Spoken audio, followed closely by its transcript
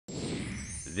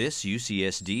This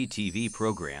UCSD TV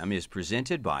program is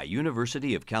presented by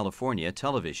University of California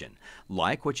Television.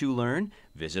 Like what you learn?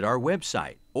 Visit our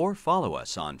website or follow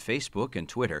us on Facebook and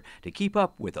Twitter to keep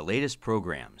up with the latest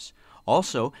programs.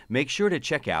 Also, make sure to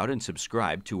check out and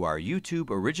subscribe to our YouTube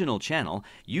original channel,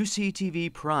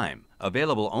 UCTV Prime,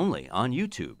 available only on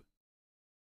YouTube.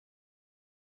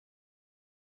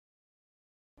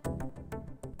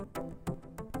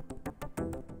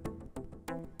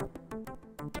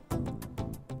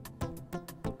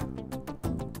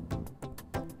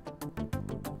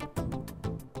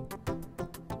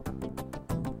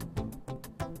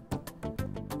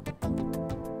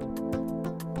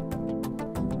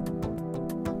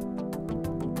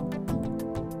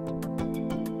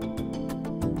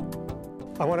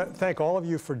 I want to thank all of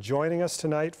you for joining us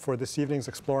tonight for this evening's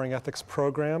Exploring Ethics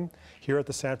program here at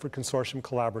the Sanford Consortium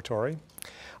Collaboratory.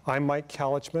 I'm Mike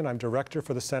Kalichman. I'm Director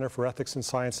for the Center for Ethics in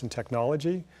Science and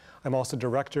Technology. I'm also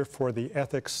Director for the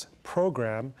Ethics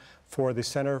Program for the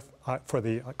Center for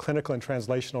the Clinical and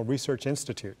Translational Research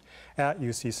Institute at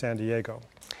UC San Diego.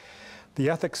 The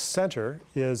Ethics Center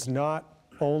is not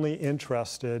only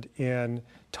interested in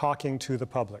talking to the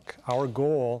public. Our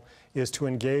goal is to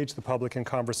engage the public in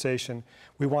conversation.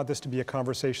 We want this to be a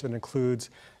conversation that includes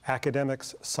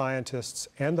academics, scientists,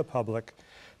 and the public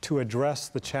to address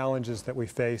the challenges that we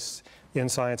face in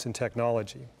science and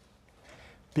technology.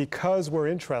 Because we're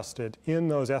interested in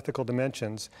those ethical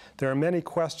dimensions, there are many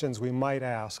questions we might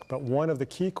ask, but one of the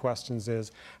key questions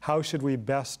is, how should we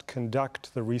best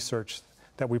conduct the research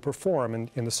that we perform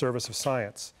in the service of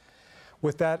science?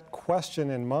 With that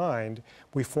question in mind,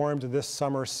 we formed this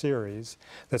summer series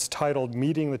that's titled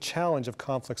Meeting the Challenge of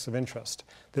Conflicts of Interest.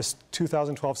 This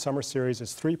 2012 summer series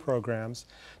is 3 programs.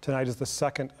 Tonight is the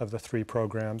second of the 3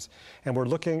 programs, and we're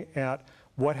looking at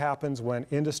what happens when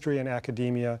industry and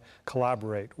academia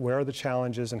collaborate. Where are the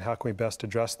challenges and how can we best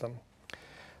address them?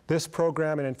 This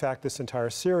program, and in fact this entire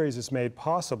series, is made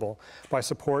possible by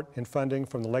support and funding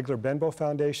from the Legler-Benbow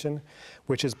Foundation,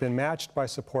 which has been matched by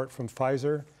support from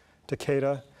Pfizer,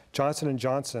 Takeda, Johnson &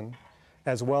 Johnson,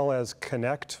 as well as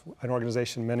Connect, an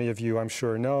organization many of you I'm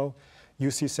sure know,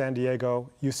 UC San Diego,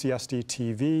 UCSD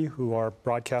TV, who are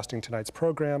broadcasting tonight's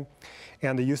program,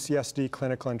 and the UCSD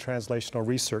Clinical and Translational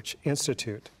Research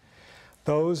Institute.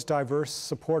 Those diverse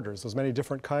supporters, those many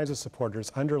different kinds of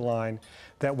supporters, underline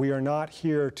that we are not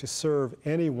here to serve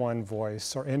any one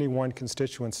voice or any one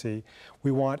constituency.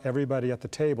 We want everybody at the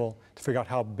table to figure out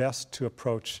how best to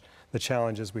approach the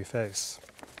challenges we face.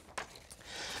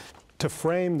 To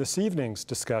frame this evening's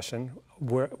discussion,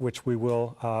 which we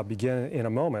will begin in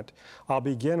a moment, I'll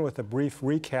begin with a brief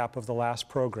recap of the last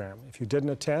program. If you didn't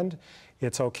attend,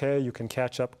 it's okay. You can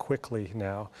catch up quickly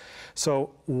now.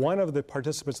 So one of the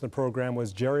participants in the program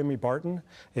was Jeremy Barton,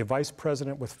 a vice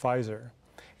president with Pfizer.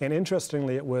 And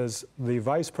interestingly, it was the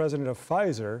vice president of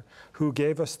Pfizer who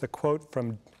gave us the quote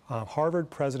from Harvard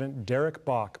President Derek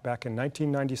Bok back in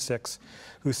 1996,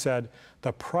 who said,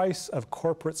 "The price of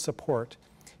corporate support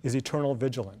is eternal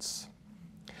vigilance."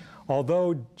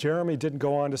 Although Jeremy didn't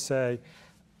go on to say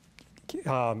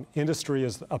industry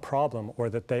is a problem or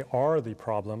that they are the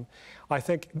problem, I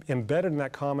think embedded in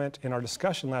that comment in our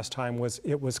discussion last time was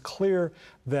it was clear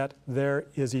that there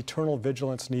is eternal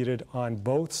vigilance needed on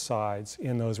both sides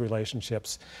in those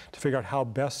relationships to figure out how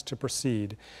best to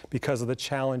proceed because of the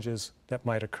challenges that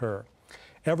might occur.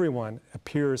 Everyone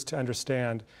appears to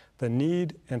understand the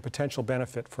need and potential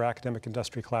benefit for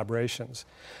academic-industry collaborations.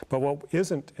 But what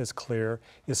isn't as clear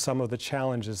is some of the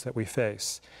challenges that we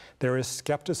face. There is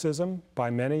skepticism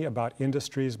by many about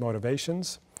industry's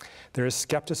motivations. There is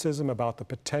skepticism about the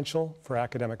potential for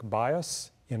academic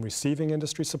bias in receiving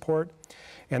industry support.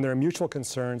 And there are mutual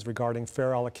concerns regarding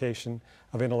fair allocation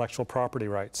of intellectual property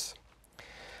rights.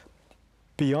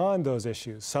 Beyond those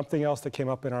issues, something else that came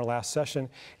up in our last session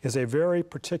is a very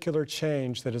particular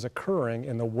change that is occurring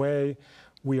in the way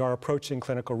we are approaching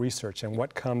clinical research and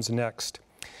what comes next.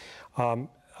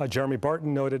 Jeremy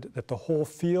Barton noted that the whole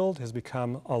field has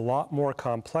become a lot more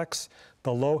complex.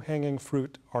 The low-hanging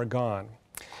fruit are gone.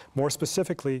 More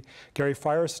specifically, Gary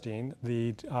Firestein,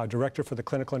 the director for the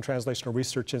Clinical and Translational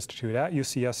Research Institute at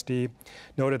UCSD,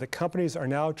 noted that companies are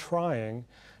now trying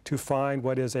to find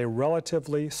what is a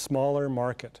relatively smaller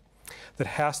market that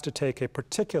has to take a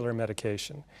particular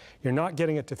medication. You're not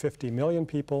getting it to 50 million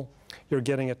people, you're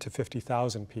getting it to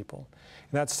 50,000 people.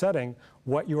 In that setting,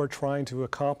 what you are trying to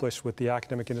accomplish with the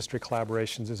academic industry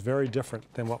collaborations is very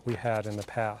different than what we had in the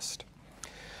past.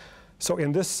 So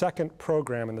in this second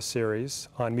program in the series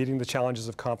on meeting the challenges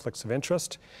of conflicts of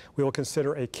interest, we will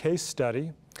consider a case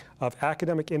study of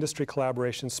academic industry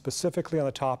collaboration specifically on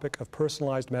the topic of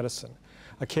personalized medicine,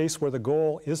 a case where the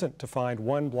goal isn't to find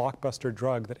one blockbuster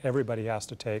drug that everybody has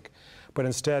to take, but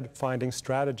instead finding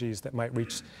strategies that might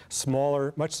reach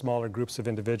much smaller groups of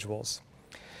individuals.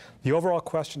 The overall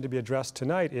question to be addressed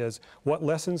tonight is what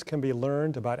lessons can be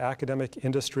learned about academic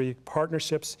industry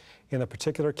partnerships in a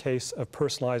particular case of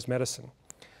personalized medicine.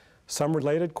 Some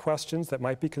related questions that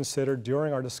might be considered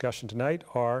during our discussion tonight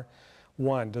are,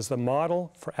 1, does the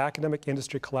model for academic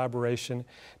industry collaboration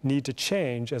need to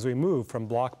change as we move from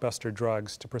blockbuster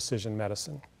drugs to precision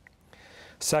medicine?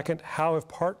 Second, how have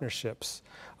partnerships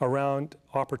around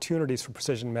opportunities for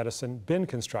precision medicine been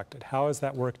constructed? How has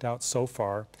that worked out so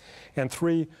far? And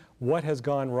 3, what has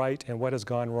gone right and what has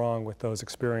gone wrong with those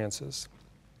experiences?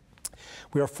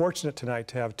 We are fortunate tonight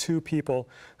to have 2 people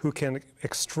who can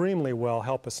extremely well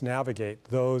help us navigate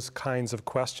those kinds of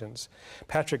questions.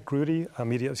 Patrick Grudy,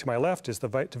 immediately to my left, is the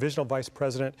Divisional Vice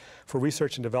President for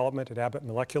Research and Development at Abbott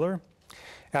Molecular.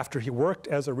 After he worked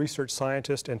as a research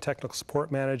scientist and technical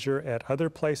support manager at other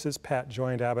places, Pat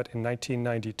joined Abbott in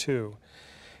 1992.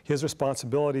 His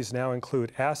responsibilities now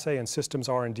include assay and systems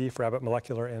R&D for Abbott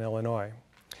Molecular in Illinois.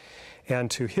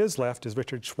 And to his left is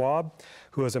Richard Schwab,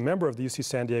 who is a member of the UC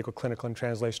San Diego Clinical and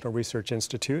Translational Research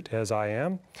Institute, as I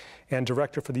am, and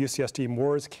director for the UCSD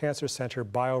Moores Cancer Center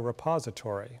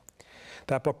Biorepository.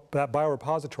 That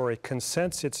biorepository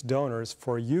consents its donors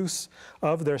for use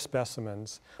of their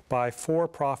specimens by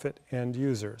for-profit end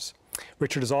users.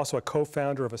 Richard is also a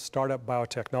co-founder of a startup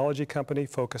biotechnology company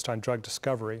focused on drug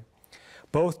discovery.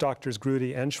 Both Drs.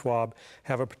 Grudy and Schwab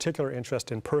have a particular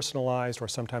interest in personalized, or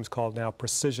sometimes called now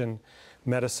precision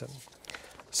medicine.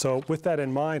 So with that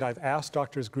in mind, I've asked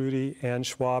Drs. Grudy and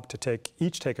Schwab to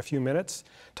each take a few minutes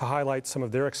to highlight some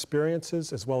of their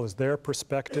experiences as well as their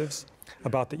perspectives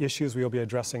about the issues we will be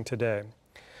addressing today.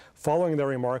 Following their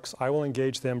remarks, I will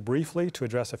engage them briefly to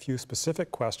address a few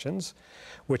specific questions,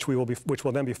 which will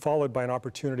then be followed by an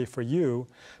opportunity for you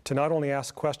to not only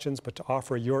ask questions, but to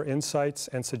offer your insights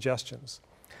and suggestions.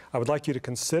 I would like you to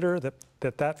consider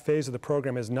that phase of the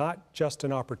program is not just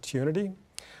an opportunity,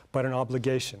 but an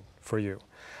obligation for you.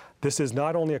 This is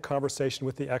not only a conversation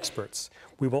with the experts.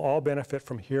 We will all benefit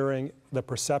from hearing the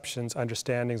perceptions,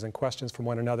 understandings, and questions from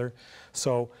one another.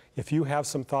 So if you have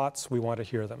some thoughts, we want to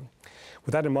hear them.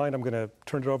 With that in mind, I'm going to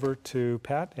turn it over to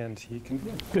Pat, and he can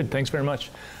begin. Good, thanks very much.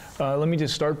 Let me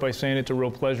just start by saying it's a real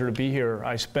pleasure to be here.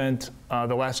 I spent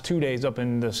the last 2 days up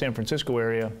in the San Francisco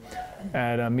area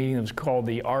at a meeting that was called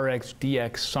the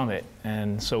RxDX Summit.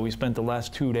 And so we spent the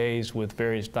last 2 days with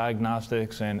various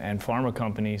diagnostics and pharma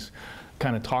companies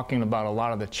kind of talking about a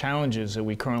lot of the challenges that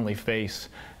we currently face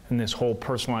in this whole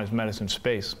personalized medicine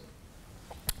space.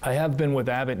 I have been with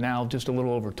Abbott now just a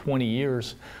little over 20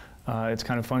 years. It's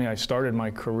kind of funny, I started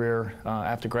my career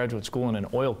after graduate school in an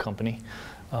oil company,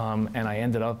 and I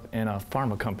ended up in a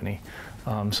pharma company.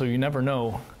 So you never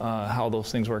know how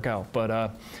those things work out.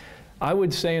 But I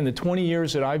would say in the 20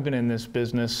 years that I've been in this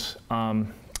business,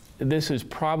 this is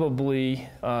probably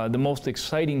the most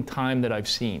exciting time that I've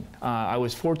seen. I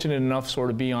was fortunate enough sort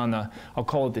of be on the, I'll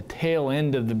call it the tail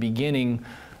end of the beginning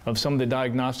of some of the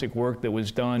diagnostic work that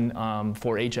was done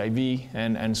for HIV,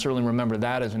 and certainly remember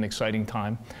that as an exciting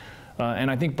time.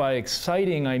 And I think by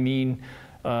exciting, I mean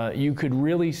you could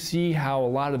really see how a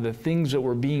lot of the things that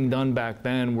were being done back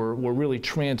then were really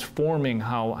transforming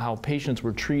how patients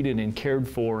were treated and cared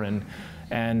for, and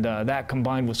that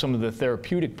combined with some of the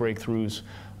therapeutic breakthroughs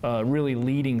really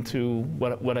leading to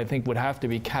what I think would have to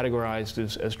be categorized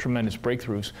as tremendous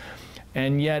breakthroughs.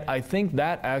 And yet I think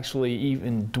that actually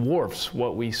even dwarfs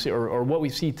what we see, or what we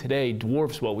see today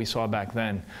dwarfs what we saw back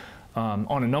then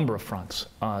on a number of fronts.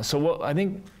 So what I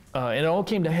think, it all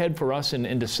came to head for us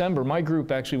in December. My group,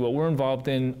 actually, what we're involved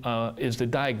in is the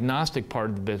diagnostic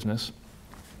part of the business.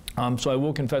 So I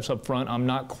will confess up front, I'm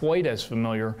not quite as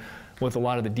familiar with a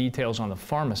lot of the details on the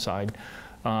pharma side.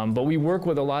 But we work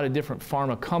with a lot of different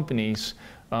pharma companies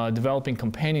developing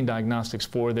companion diagnostics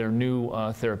for their new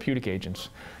therapeutic agents.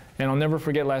 And I'll never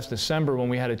forget last December when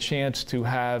we had a chance to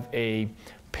have a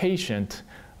patient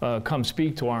come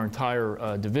speak to our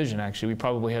entire division, actually. We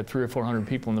probably had 300 or 400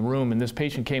 people in the room, and this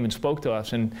patient came and spoke to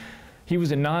us, and he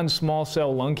was a non-small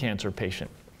cell lung cancer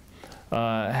patient.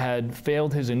 Had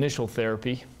failed his initial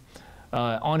therapy.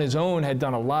 On his own, had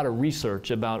done a lot of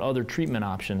research about other treatment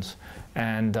options,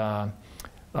 and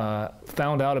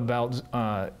found out about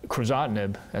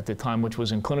crizotinib at the time, which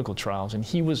was in clinical trials, and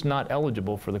he was not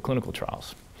eligible for the clinical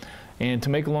trials. And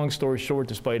to make a long story short,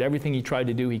 despite everything he tried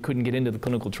to do, he couldn't get into the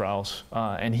clinical trials.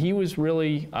 And he was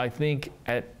really, I think,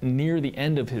 at near the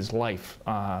end of his life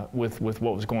with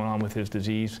what was going on with his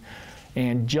disease.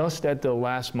 And just at the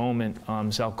last moment,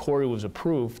 Xalkori was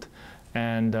approved,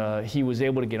 and he was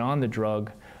able to get on the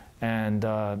drug.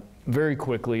 And very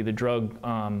quickly, the drug,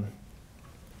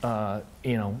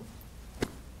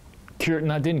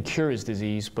 didn't cure his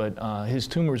disease, but his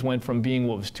tumors went from being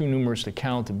what was too numerous to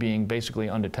count to being basically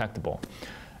undetectable.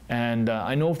 And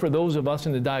I know for those of us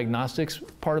in the diagnostics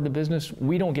part of the business,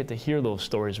 we don't get to hear those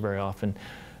stories very often.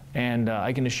 And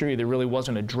I can assure you there really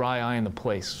wasn't a dry eye in the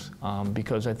place,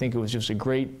 because I think it was just a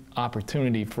great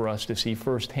opportunity for us to see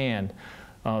firsthand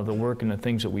the work and the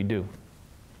things that we do.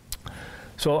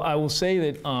 So I will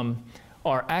say that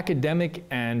our academic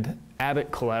and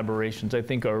Abbott collaborations, I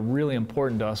think, are really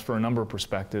important to us for a number of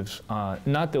perspectives,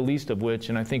 not the least of which,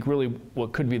 and I think really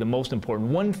what could be the most important.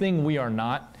 One thing we are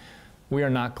not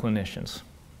clinicians.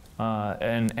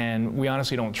 And we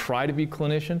honestly don't try to be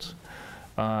clinicians.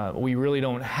 We really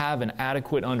don't have an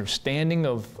adequate understanding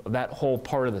of that whole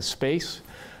part of the space.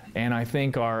 And I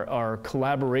think our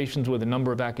collaborations with a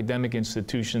number of academic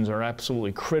institutions are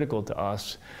absolutely critical to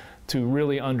us to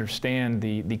really understand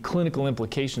the clinical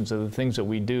implications of the things that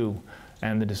we do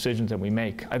and the decisions that we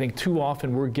make. I think too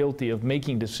often we're guilty of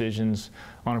making decisions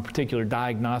on a particular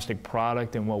diagnostic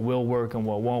product and what will work and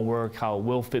what won't work, how it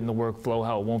will fit in the workflow,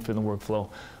 how it won't fit in the workflow.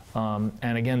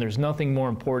 And again, there's nothing more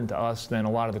important to us than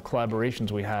a lot of the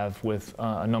collaborations we have with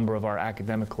a number of our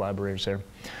academic collaborators there.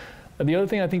 The other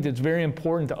thing I think that's very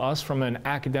important to us from an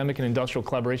academic and industrial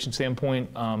collaboration standpoint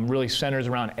really centers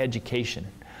around education.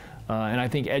 And I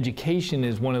think education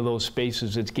is one of those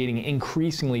spaces that's getting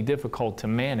increasingly difficult to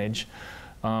manage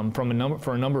for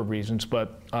a number of reasons.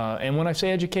 But, and when I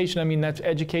say education, I mean that's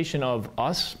education of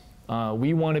us.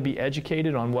 We want to be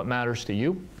educated on what matters to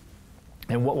you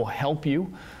and what will help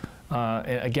you.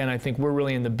 Again, I think we're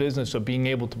really in the business of being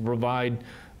able to provide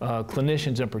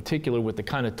clinicians in particular with the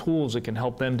kind of tools that can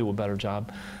help them do a better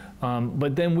job.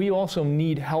 But then we also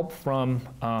need help from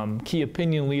key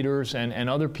opinion leaders and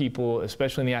other people,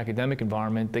 especially in the academic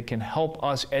environment, that can help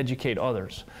us educate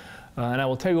others. And I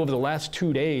will tell you, over the last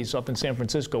 2 days up in San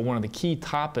Francisco, one of the key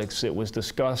topics that was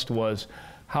discussed was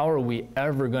how are we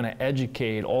ever going to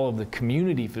educate all of the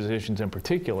community physicians in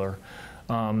particular,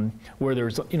 where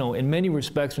there's, in many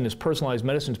respects in this personalized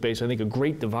medicine space, I think a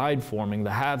great divide forming.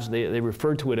 The haves, they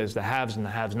refer to it as the haves and the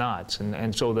have-nots.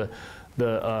 And so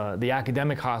the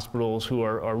academic hospitals who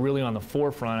are really on the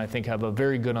forefront, I think, have a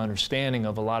very good understanding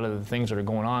of a lot of the things that are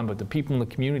going on, but the people in the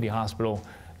community hospital,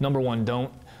 number one,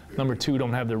 don't. Number two,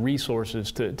 don't have the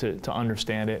resources to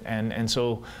understand it. And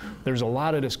so there's a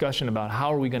lot of discussion about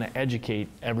how are we going to educate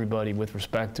everybody with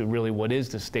respect to really what is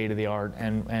the state of the art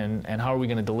and how are we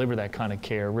going to deliver that kind of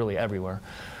care really everywhere.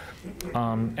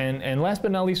 And last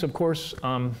but not least, of course,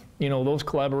 those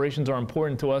collaborations are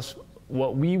important to us.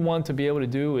 What we want to be able to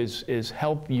do is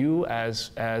help you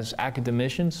as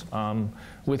academicians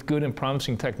with good and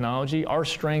promising technology. Our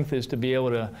strength is to be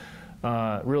able to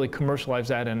really commercialize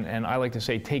that and I like to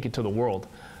say take it to the world.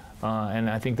 And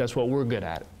I think that's what we're good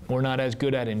at. We're not as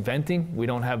good at inventing. We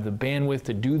don't have the bandwidth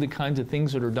to do the kinds of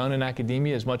things that are done in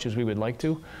academia as much as we would like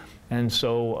to. And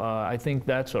so I think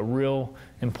that's a real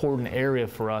important area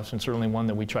for us, and certainly one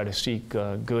that we try to seek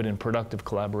good and productive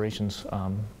collaborations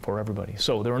for everybody.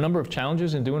 So there are a number of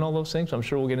challenges in doing all those things. I'm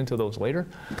sure we'll get into those later.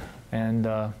 And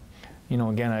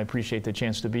again, I appreciate the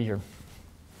chance to be here.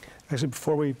 Actually,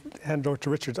 before we hand it over to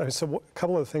Richard, so a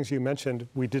couple of the things you mentioned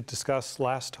we did discuss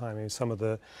last time, some of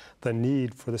the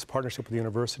need for this partnership with the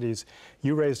universities.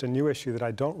 You raised a new issue that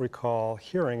I don't recall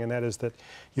hearing, and that is that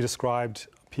you described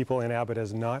people in Abbott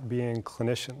as not being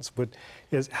clinicians. But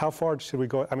how far should we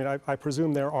go? I mean, I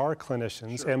presume there are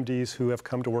clinicians, sure, MDs who have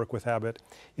come to work with Abbott.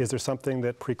 Is there something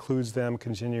that precludes them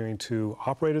continuing to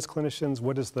operate as clinicians?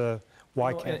 What is the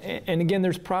why can't? And again,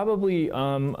 there's probably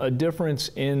a difference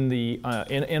in the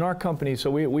in our company. So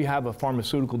we have a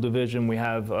pharmaceutical division, we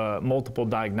have multiple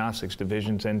diagnostics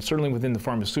divisions, and certainly within the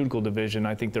pharmaceutical division,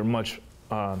 I think they're much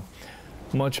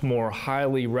more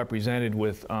highly represented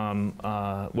with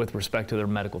respect to their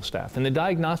medical staff. In the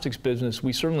diagnostics business,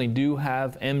 we certainly do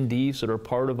have MDs that are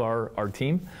part of our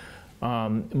team,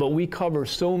 but we cover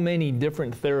so many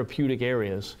different therapeutic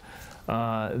areas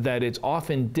that it's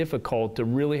often difficult to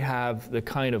really have the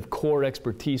kind of core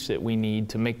expertise that we need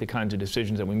to make the kinds of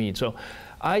decisions that we need. So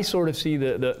I sort of see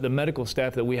the medical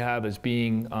staff that we have as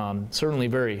being certainly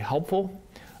very helpful.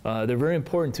 They're very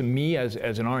important to me as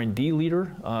an R&D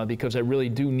leader because I really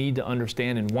do need to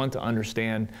understand and want to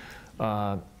understand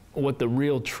what the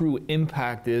real true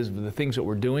impact is of the things that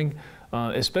we're doing,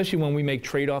 especially when we make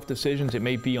trade-off decisions. It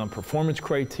may be on performance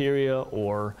criteria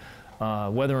or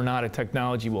whether or not a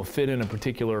technology will fit in a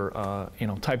particular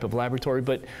type of laboratory.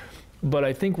 But But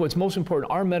I think what's most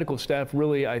important, our medical staff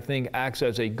really, I think, acts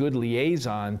as a good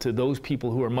liaison to those people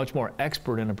who are much more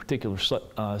expert in a particular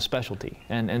specialty.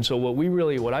 And so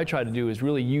what I try to do is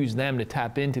really use them to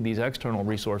tap into these external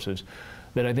resources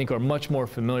that I think are much more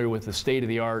familiar with the state of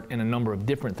the art in a number of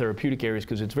different therapeutic areas,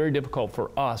 because it's very difficult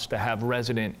for us to have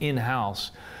resident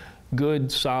in-house,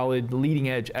 good, solid, leading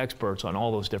edge experts on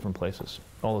all those different places,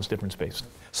 all those different spaces.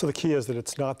 So the key is that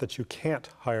it's not that you can't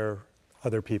hire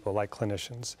other people like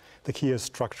clinicians. The key is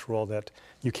structural, that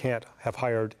you can't have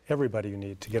hired everybody you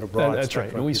need to get a broad That's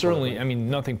right. And we certainly, I mean,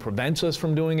 nothing prevents us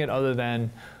from doing it other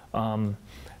than,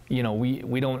 you know,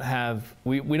 we don't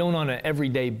on an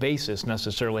everyday basis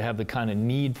necessarily have the kind of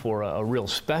need for a real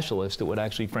specialist that would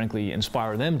actually, frankly,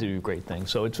 inspire them to do great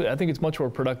things. So I think it's much more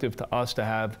productive to us to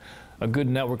have a good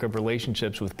network of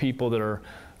relationships with people that are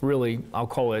really, I'll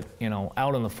call it, you know,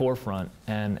 out on the forefront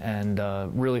and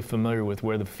really familiar with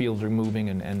where the fields are moving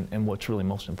and what's really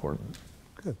most important.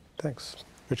 Good, thanks.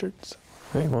 Richard?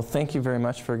 Great, well, thank you very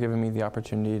much for giving me the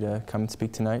opportunity to come and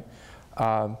speak tonight.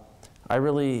 I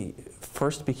really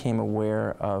first became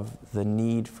aware of the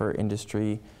need for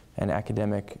industry and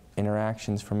academic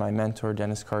interactions from my mentor,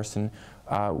 Dennis Carson,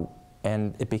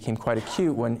 and it became quite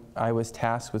acute when I was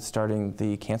tasked with starting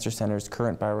the Cancer Center's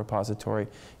current biorepository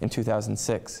in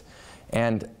 2006.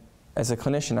 And as a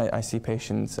clinician, I see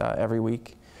patients every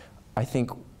week. I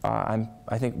think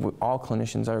all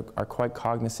clinicians are quite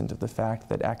cognizant of the fact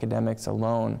that academics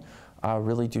alone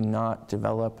really do not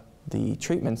develop the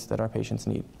treatments that our patients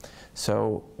need.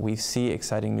 So we see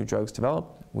exciting new drugs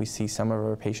develop. We see some of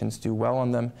our patients do well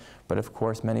on them, but of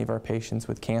course many of our patients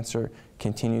with cancer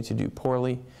continue to do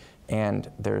poorly, and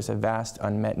there's a vast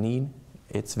unmet need.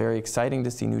 It's very exciting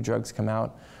to see new drugs come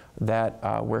out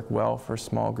that work well for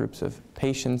small groups of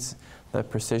patients, the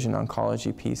precision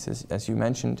oncology piece, as you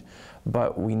mentioned,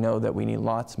 but we know that we need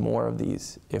lots more of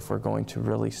these if we're going to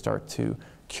really start to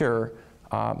cure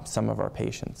some of our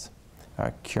patients,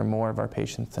 cure more of our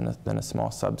patients than a small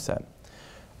subset.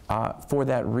 For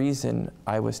that reason,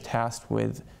 I was tasked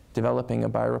with developing a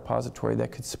biorepository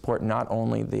that could support not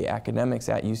only the academics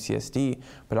at UCSD,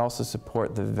 but also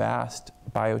support the vast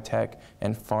biotech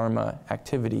and pharma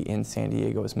activity in San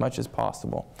Diego as much as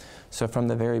possible. So from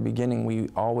the very beginning, we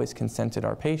always consented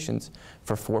our patients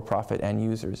for-profit end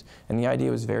users. And the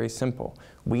idea was very simple.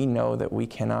 We know that we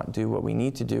cannot do what we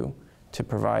need to do to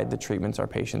provide the treatments our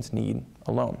patients need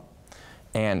alone.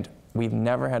 And we've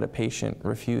never had a patient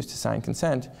refuse to sign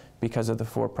consent because of the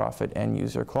for-profit end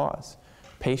user clause.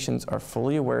 Patients are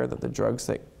fully aware that the drugs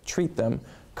that treat them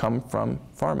come from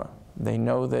pharma. They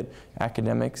know that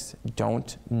academics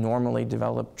don't normally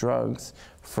develop drugs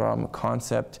from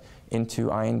concept into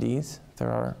INDs.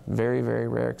 There are very, very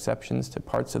rare exceptions to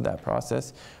parts of that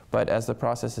process, but as the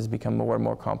process has become more and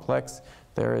more complex,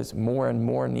 there is more and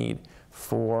more need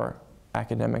for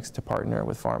academics to partner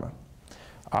with pharma.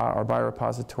 Our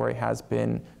biorepository has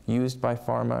been used by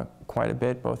pharma quite a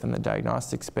bit, both in the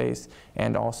diagnostic space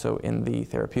and also in the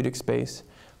therapeutic space.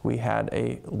 We had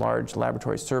a large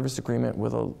laboratory service agreement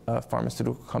with a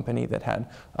pharmaceutical company that had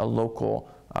a local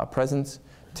presence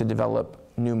to develop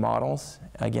new models.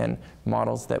 Again,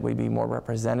 models that would be more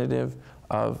representative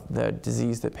of the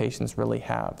disease that patients really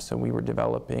have. So we were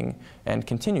developing and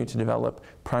continue to develop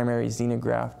primary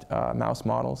xenograft mouse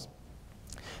models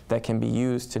that can be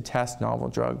used to test novel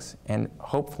drugs and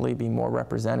hopefully be more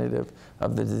representative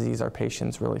of the disease our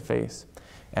patients really face.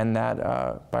 And that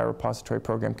biorepository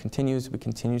program continues. We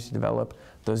continue to develop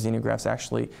those xenografts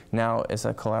actually now as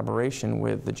a collaboration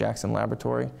with the Jackson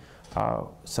Laboratory.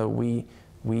 So we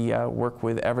work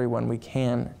with everyone we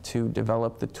can to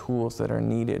develop the tools that are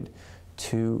needed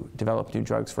to develop new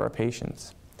drugs for our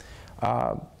patients.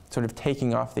 Sort of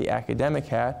taking off the academic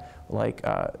hat, like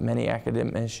many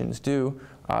academicians do,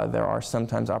 there are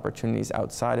sometimes opportunities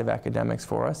outside of academics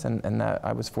for us, and that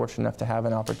I was fortunate enough to have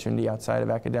an opportunity outside of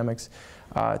academics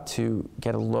to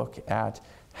get a look at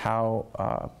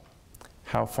how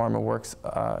pharma works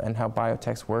and how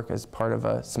biotechs work as part of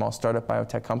a small startup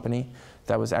biotech company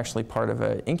that was actually part of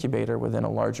an incubator within a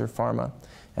larger pharma,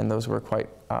 and those were quite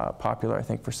popular, I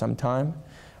think, for some time.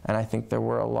 And I think there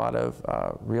were a lot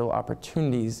of real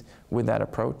opportunities with that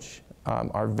approach.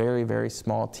 Our very, very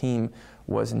small team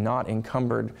was not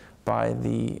encumbered by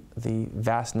the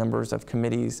vast numbers of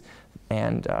committees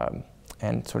and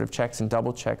sort of checks and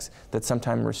double checks that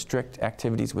sometimes restrict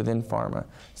activities within pharma.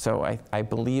 So I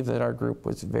believe that our group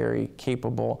was very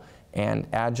capable and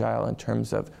agile in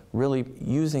terms of really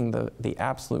using the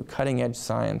absolute cutting edge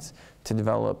science to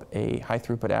develop a high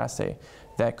throughput assay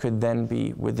that could then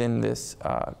be within this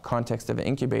context of an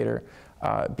incubator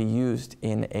be used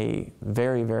in a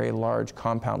very, very large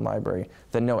compound library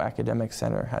that no academic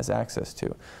center has access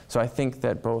to. So I think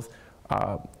that both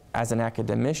as an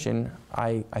academician,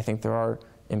 I think there are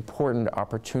important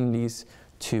opportunities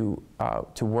to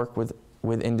work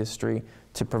with industry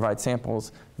to provide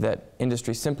samples that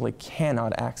industry simply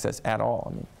cannot access at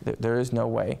all. I mean, there is no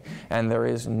way, and there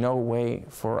is no way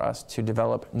for us to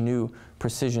develop new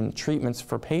precision treatments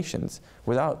for patients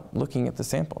without looking at the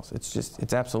samples.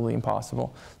 It's absolutely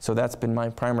impossible. So that's been my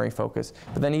primary focus.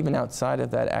 But then even outside of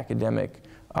that academic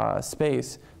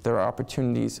space, there are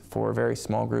opportunities for very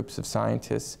small groups of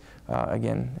scientists.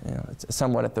 Again, it's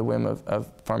somewhat at the whim of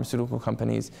pharmaceutical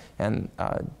companies and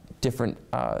different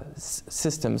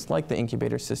systems like the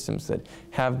incubator systems that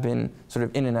have been sort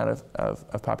of in and out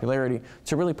of popularity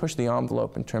to really push the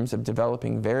envelope in terms of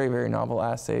developing very, very novel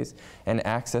assays and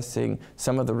accessing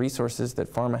some of the resources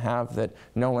that pharma have that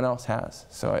no one else has.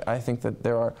 So I think that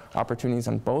there are opportunities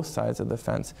on both sides of the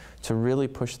fence to really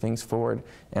push things forward,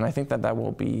 and I think that that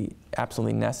will be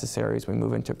absolutely necessary as we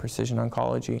move into precision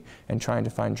oncology and trying to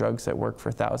find drugs that work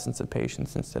for thousands of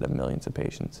patients instead of millions of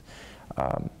patients.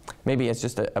 Maybe as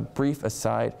just a brief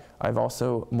aside, I've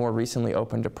also more recently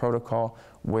opened a protocol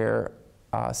where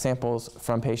samples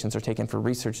from patients are taken for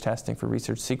research testing, for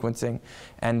research sequencing,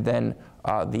 and then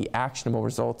the actionable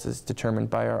results is determined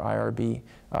by our IRB,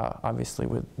 obviously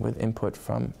with input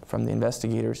from the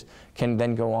investigators, can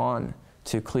then go on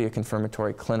to CLIA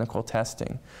confirmatory clinical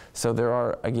testing. So there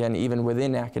are, again, even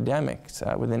within academics,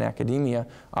 within academia,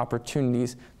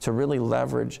 opportunities to really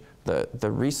leverage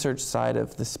the research side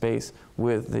of the space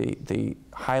with the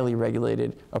highly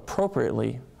regulated,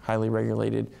 appropriately highly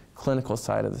regulated clinical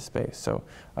side of the space. So,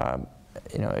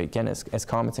 again, as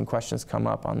comments and questions come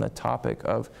up on the topic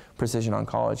of precision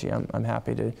oncology, I'm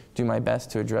happy to do my best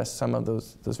to address some of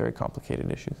those very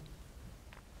complicated issues.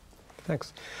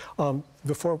 Thanks.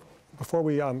 Before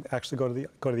we actually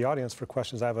go to the audience for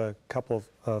questions, I have a couple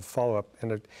of follow-up,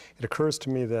 and it occurs to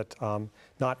me that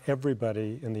not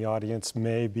everybody in the audience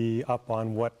may be up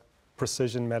on what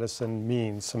precision medicine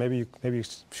means. So maybe you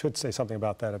should say something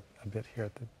about that a bit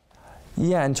here.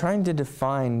 Yeah, and trying to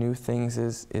define new things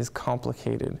is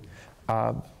complicated.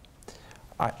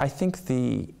 I think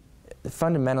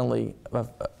fundamentally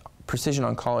precision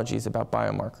oncology is about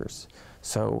biomarkers.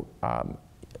 So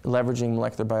leveraging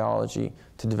molecular biology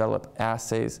to develop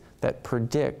assays that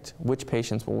predict which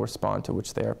patients will respond to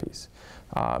which therapies.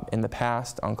 In the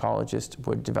past, oncologists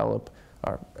would develop,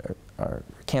 or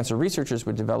cancer researchers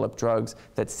would develop drugs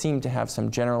that seemed to have some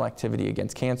general activity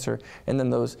against cancer, and then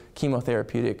those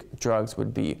chemotherapeutic drugs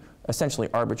would be essentially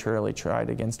arbitrarily tried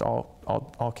against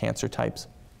all cancer types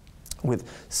with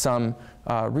some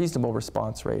reasonable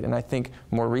response rate. And I think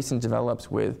more recent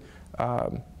developments with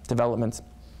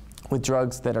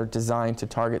drugs that are designed to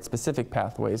target specific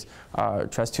pathways,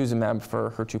 trastuzumab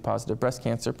for HER2-positive breast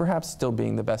cancer perhaps still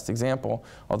being the best example,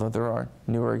 although there are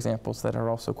newer examples that are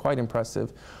also quite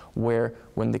impressive, where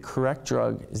when the correct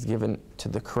drug is given to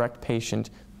the correct patient,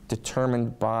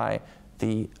 determined by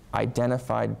the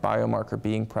identified biomarker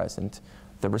being present,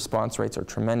 the response rates are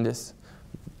tremendous,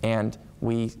 and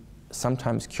we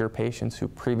sometimes cure patients who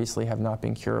previously have not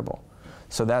been curable.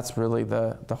 So that's really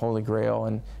the holy grail,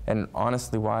 and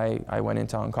honestly why I went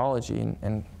into oncology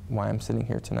and why I'm sitting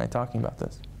here tonight talking about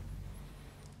this.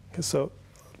 So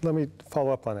let me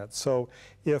follow up on that. So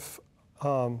if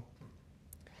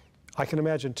I can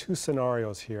imagine two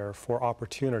scenarios here for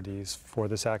opportunities for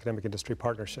this academic industry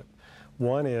partnership.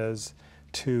 One is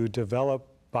to develop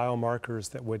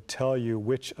biomarkers that would tell you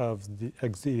which of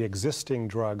the existing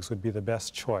drugs would be the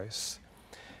best choice.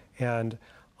 And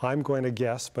I'm going to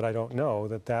guess, but I don't know,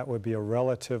 that would be a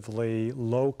relatively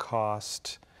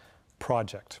low-cost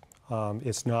project.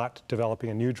 It's not developing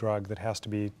a new drug that has to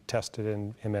be tested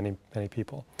in many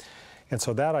people. And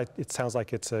so it sounds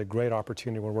like it's a great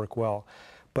opportunity, will work well.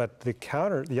 But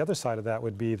the other side of that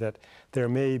would be that there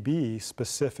may be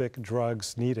specific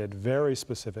drugs needed, very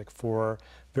specific, for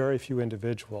very few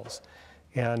individuals.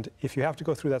 And if you have to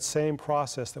go through that same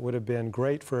process that would have been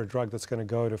great for a drug that's going to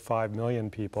go to 5 million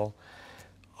people,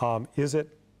 is it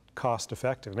cost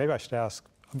effective? Maybe I should ask,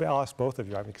 I'll ask both of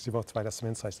you, because you both might have some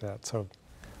insights to that. So,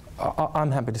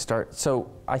 I'm happy to start.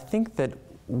 So I think that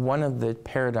one of the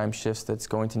paradigm shifts that's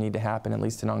going to need to happen, at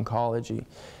least in oncology,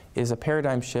 is a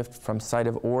paradigm shift from site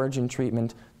of origin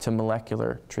treatment to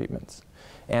molecular treatments.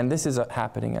 And this is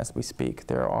happening as we speak.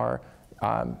 There are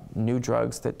new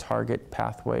drugs that target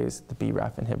pathways, the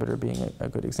BRAF inhibitor being a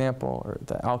good example, or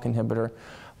the ALK inhibitor,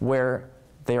 where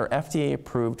they are FDA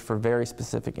approved for very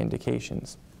specific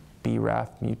indications, BRAF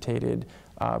mutated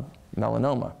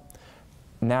melanoma.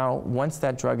 Now, once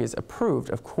that drug is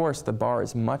approved, of course, the bar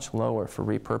is much lower for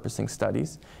repurposing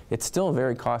studies. It's still a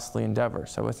very costly endeavor,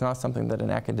 so it's not something that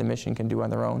an academician can do on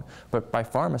their own, but by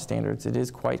pharma standards, it is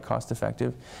quite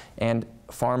cost-effective, and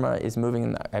pharma is moving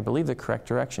in, I believe, the correct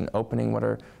direction, opening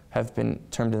what have been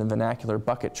termed in the vernacular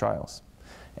bucket trials.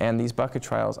 And these bucket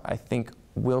trials, I think,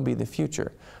 will be the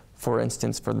future. For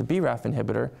instance, for the BRAF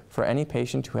inhibitor, for any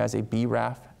patient who has a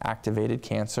BRAF-activated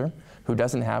cancer, who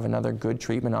doesn't have another good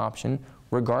treatment option,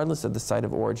 regardless of the site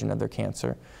of origin of their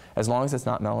cancer, as long as it's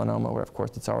not melanoma, where of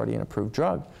course it's already an approved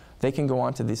drug, they can go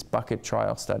on to this bucket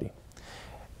trial study.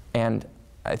 And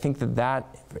I think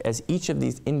that as each of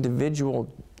these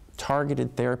individual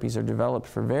targeted therapies are developed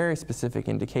for very specific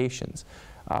indications,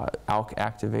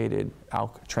 ALK-activated,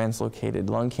 ALK-translocated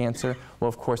lung cancer, well,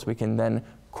 of course, we can then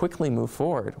quickly move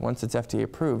forward, once it's FDA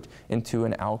approved, into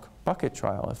an ALK bucket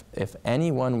trial. If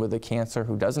anyone with a cancer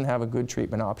who doesn't have a good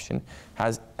treatment option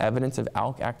has evidence of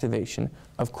ALK activation,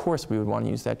 of course we would want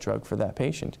to use that drug for that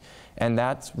patient. And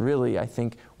that's really, I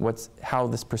think, how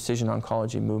this precision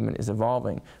oncology movement is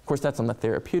evolving. Of course, that's on the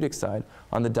therapeutic side.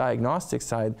 On the diagnostic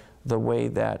side, the way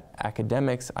that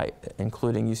academics,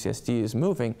 including UCSD, is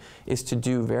moving is to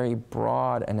do very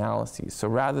broad analyses. So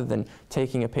rather than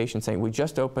taking a patient saying, we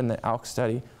just opened the ALK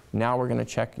study, now we're going to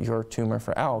check your tumor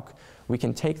for ALK, we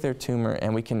can take their tumor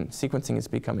and sequencing is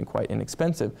becoming quite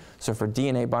inexpensive. So for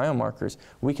DNA biomarkers,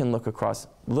 we can look across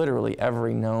literally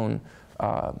every known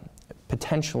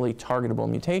potentially targetable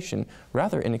mutation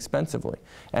rather inexpensively.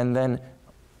 And then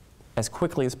as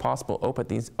quickly as possible,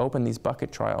 open these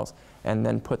bucket trials and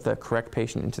then put the correct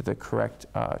patient into the correct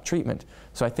treatment.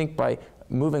 So I think by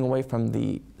moving away from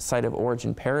the site of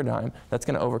origin paradigm, that's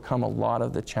going to overcome a lot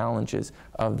of the challenges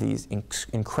of these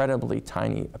incredibly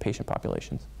tiny patient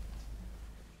populations.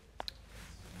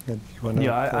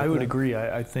 Yeah, I would agree.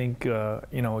 I think,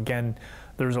 you know, again,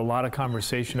 there's a lot of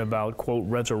conversation about, quote,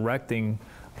 resurrecting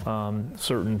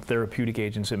certain therapeutic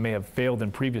agents that may have failed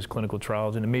in previous clinical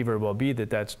trials, and it may very well be that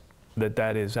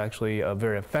that is actually a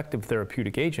very effective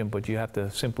therapeutic agent, but you have to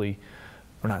simply,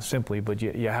 or not simply, but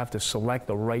you have to select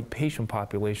the right patient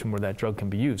population where that drug can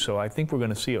be used. So I think we're going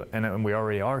to see, and we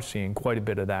already are seeing quite a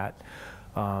bit of that.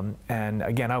 And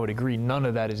again, I would agree, none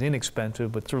of that is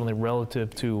inexpensive, but certainly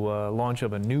relative to launch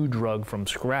of a new drug from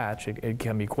scratch, it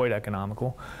can be quite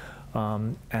economical.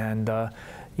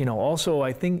 You know, also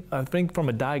I think from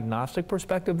a diagnostic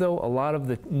perspective, though, a lot of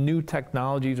the new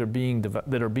technologies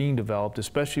that are being developed,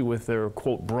 especially with their,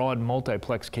 quote, broad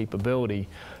multiplex capability,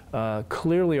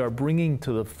 clearly are bringing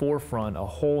to the forefront a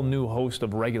whole new host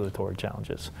of regulatory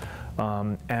challenges.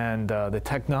 The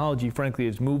technology, frankly,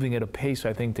 is moving at a pace,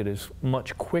 I think, that is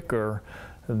much quicker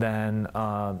than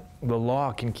the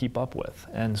law can keep up with.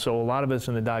 And so a lot of us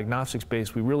in the diagnostic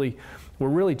space, we're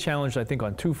really challenged, I think,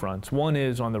 on two fronts. One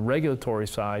is on the regulatory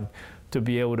side, to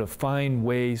be able to find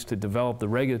ways to develop the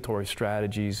regulatory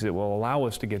strategies that will allow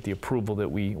us to get the approval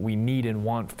that we need and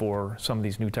want for some of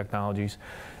these new technologies.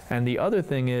 And the other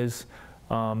thing is,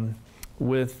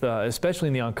 especially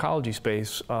in the oncology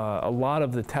space, a lot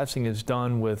of the testing is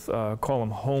done with, call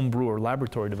them homebrew or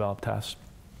laboratory developed tests.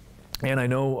 And I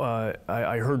know,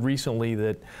 I heard recently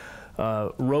that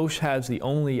Roche has the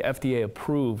only FDA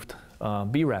approved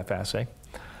BRAF assay.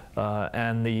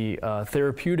 And the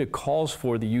therapeutic calls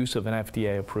for the use of an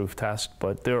FDA-approved test,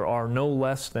 but there are no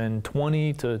less than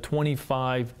 20 to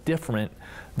 25 different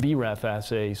BRAF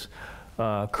assays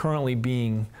currently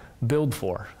being billed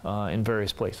for in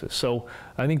various places. So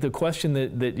I think the question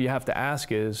that you have to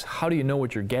ask is, how do you know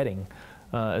what you're getting?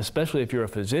 Especially if you're a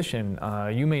physician,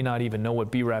 you may not even know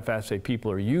what BRAF assay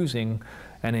people are using.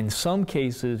 And in some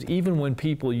cases, even when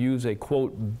people use a,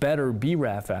 quote, better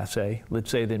BRAF assay, let's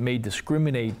say that may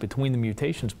discriminate between the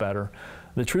mutations better,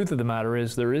 the truth of the matter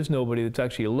is there is nobody that's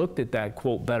actually looked at that,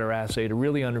 quote, better assay to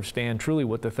really understand truly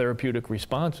what the therapeutic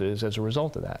response is as a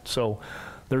result of that. So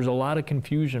there's a lot of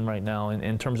confusion right now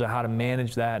in terms of how to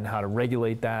manage that and how to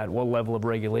regulate that, what level of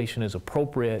regulation is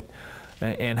appropriate,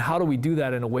 and how do we do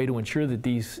that in a way to ensure that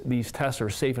these tests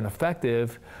are safe and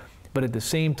effective, but at the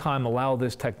same time allow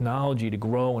this technology to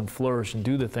grow and flourish and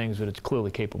do the things that it's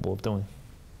clearly capable of doing.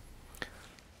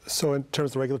 So in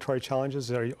terms of regulatory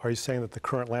challenges, are you saying that the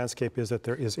current landscape is that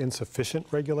there is insufficient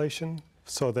regulation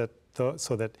so that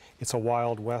it's a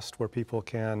wild west where people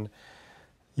can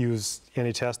use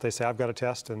any test? They say, I've got a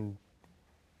test, and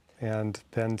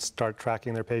then start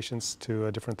tracking their patients to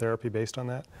a different therapy based on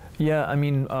that? Yeah, I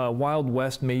mean, Wild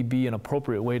West may be an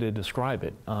appropriate way to describe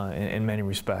it in many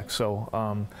respects.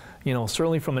 So, you know,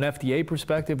 certainly from an FDA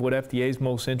perspective, what FDA is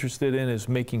most interested in is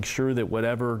making sure that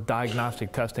whatever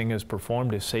diagnostic testing is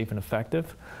performed is safe and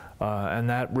effective. And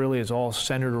that really is all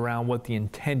centered around what the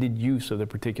intended use of the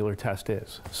particular test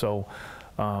is. So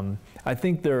I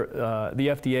think the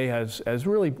FDA has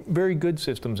really very good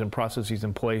systems and processes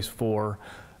in place for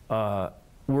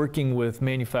working with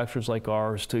manufacturers like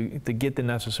ours to get the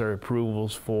necessary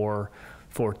approvals for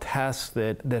tests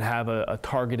that have a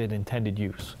targeted intended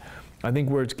use. I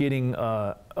think where it's getting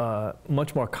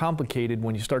much more complicated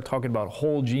when you start talking about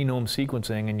whole genome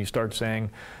sequencing and you start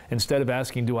saying, instead of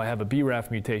asking, do I have a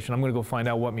BRAF mutation, I'm going to go find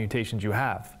out what mutations you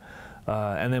have.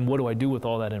 And then what do I do with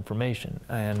all that information?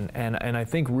 And I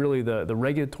think really the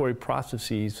regulatory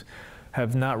processes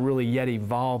have not really yet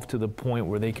evolved to the point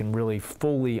where they can really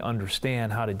fully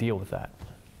understand how to deal with that.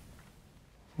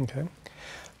 Okay.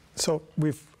 So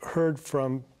we've heard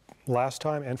from last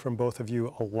time and from both of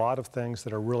you a lot of things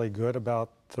that are really good about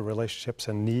the relationships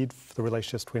and need for the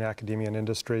relationships between academia and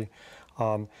industry.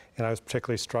 And I was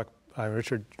particularly struck,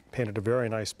 Richard painted a very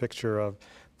nice picture of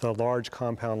the large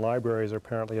compound libraries are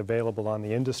apparently available on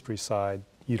the industry side.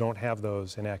 You don't have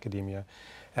those in academia.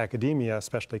 Academia,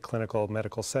 especially clinical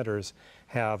medical centers,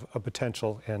 have a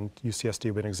potential, and UCSD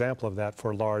would be an example of that,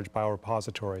 for large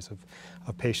biorepositories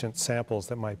of patient samples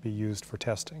that might be used for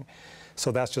testing.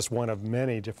 So that's just one of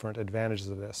many different advantages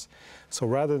of this. So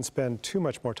rather than spend too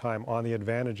much more time on the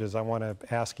advantages, I want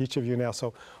to ask each of you now,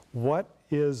 so what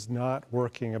is not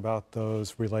working about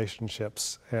those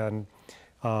relationships? And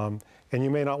you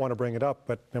may not want to bring it up,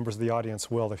 but members of the audience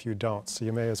will if you don't, so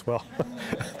you may as well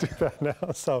do that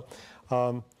now.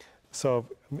 So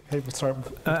maybe start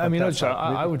with I mean,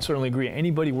 I would certainly agree.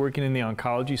 Anybody working in the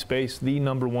oncology space, the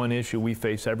 #1 issue we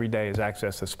face every day is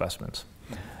access to specimens.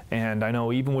 And I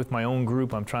know even with my own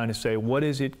group, I'm trying to say, what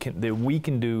is it that we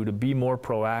can do to be more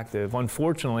proactive?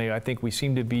 Unfortunately, I think we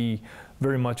seem to be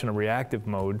very much in a reactive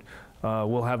mode.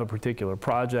 We'll have a particular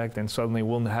project and suddenly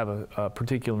we'll have a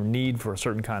particular need for a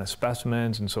certain kind of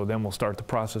specimens, and so then we'll start the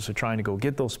process of trying to go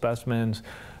get those specimens,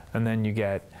 and then you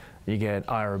get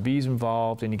IRBs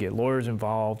involved and you get lawyers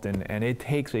involved, and it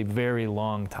takes a very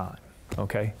long time,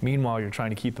 okay? Meanwhile, you're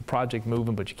trying to keep the project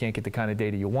moving, but you can't get the kind of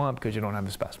data you want because you don't have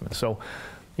the specimens. So,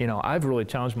 you know, I've really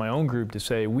challenged my own group to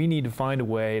say we need to find a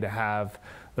way to have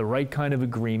the right kind of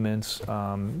agreements,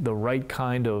 the right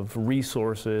kind of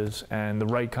resources, and the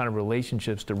right kind of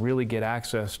relationships to really get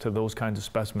access to those kinds of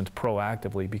specimens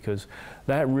proactively, because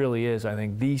that really is, I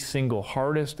think, the single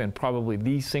hardest and probably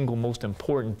the single most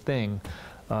important thing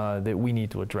that we need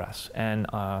to address. And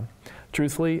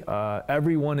truthfully,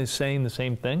 everyone is saying the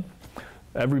same thing.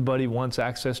 Everybody wants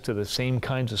access to the same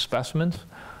kinds of specimens.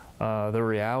 The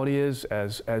reality is,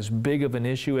 as big of an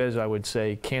issue as I would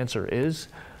say cancer is,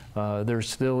 there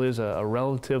still is a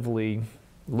relatively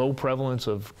low prevalence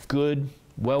of good,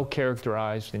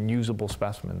 well-characterized and usable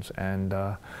specimens. And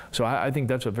so I think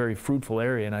that's a very fruitful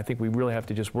area, and I think we really have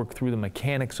to just work through the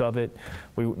mechanics of it.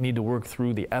 We need to work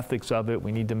through the ethics of it.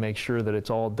 We need to make sure that it's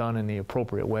all done in the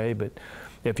appropriate way. But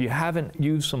if you haven't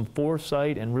used some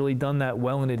foresight and really done that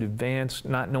well in advance,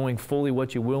 not knowing fully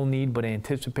what you will need, but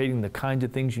anticipating the kinds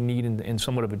of things you need in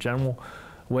somewhat of a general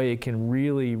way, it can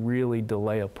really, really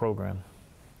delay a program.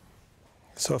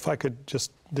 So if I could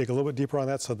just dig a little bit deeper on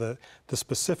that, so the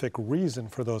specific reason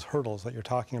for those hurdles that you're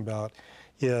talking about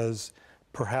is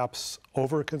perhaps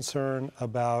over-concern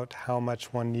about how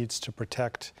much one needs to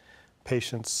protect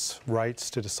patients' rights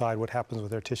to decide what happens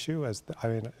with their tissue? Is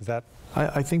that?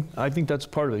 I think that's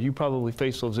part of it. You probably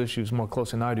face those issues more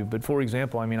close than I do. But for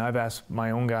example, I mean, I've asked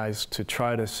my own guys to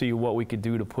try to see what we could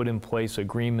do to put in place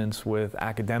agreements with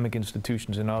academic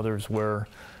institutions and others where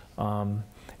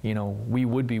you know, we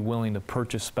would be willing to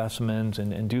purchase specimens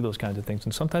and do those kinds of things.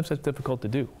 And sometimes that's difficult to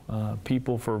do.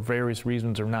 People, for various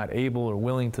reasons, are not able or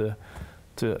willing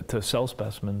to sell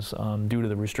specimens due to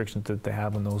the restrictions that they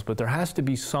have on those. But there has to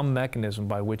be some mechanism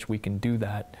by which we can do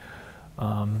that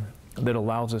that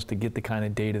allows us to get the kind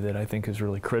of data that I think is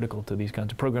really critical to these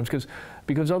kinds of programs.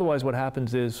 Because otherwise what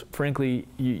happens is, frankly,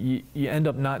 you end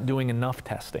up not doing enough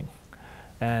testing.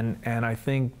 And I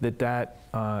think that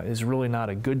is really not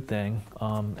a good thing.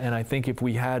 And I think if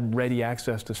we had ready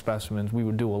access to specimens, we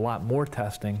would do a lot more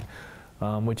testing,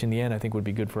 which in the end I think would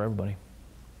be good for everybody.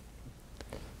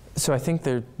 So I think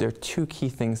there are two key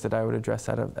things that I would address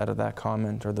out of that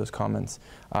comment or those comments.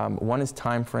 One is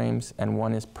time frames and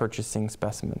one is purchasing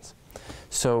specimens.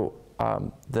 So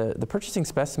the purchasing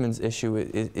specimens issue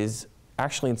is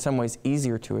actually in some ways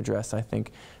easier to address, I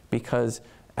think, because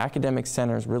academic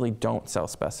centers really don't sell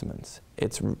specimens.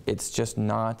 It's just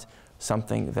not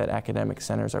something that academic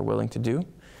centers are willing to do.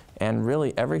 And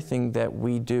really everything that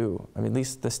we do, I mean, at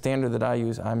least the standard that I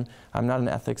use, I'm not an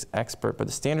ethics expert, but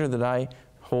the standard that I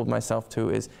hold myself to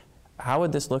is how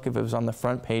would this look if it was on the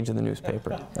front page of the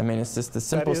newspaper? I mean, it's just the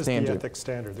simple standard. That is the ethics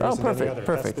standard. There Oh, isn't any perfect, other.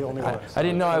 perfect. That's the only one. I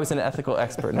didn't know I was an ethical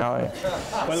expert. Now I.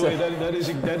 By the way, that is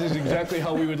exactly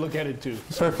how we would look at it too.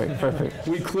 Perfect, perfect.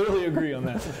 We clearly agree on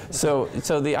that. So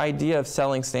the idea of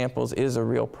selling samples is a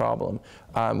real problem.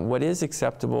 What is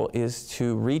acceptable is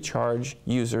to recharge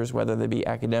users, whether they be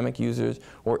academic users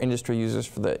or industry users,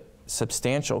 for the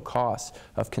substantial cost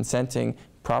of consenting,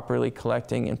 properly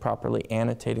collecting, and properly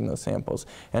annotating those samples.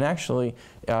 And actually,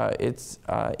 it's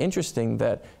interesting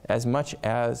that as much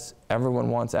as everyone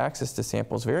wants access to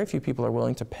samples, very few people are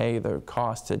willing to pay the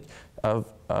cost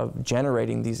of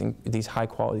generating these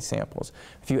high-quality samples.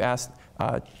 If you ask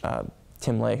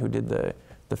Tim Lay, who did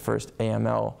the first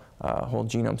AML whole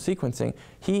genome sequencing,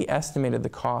 he estimated the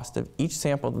cost of each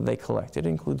sample that they collected, it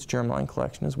includes germline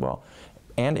collection as well,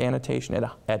 and annotation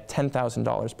at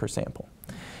 $10,000 per sample.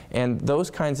 And those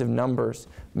kinds of numbers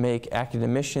make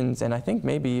academicians, and I think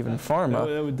maybe even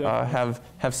pharma,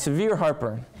 have severe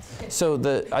heartburn.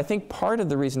 So I think part of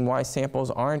the reason why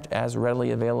samples aren't as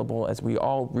readily available as we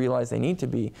all realize they need to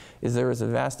be is there is a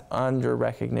vast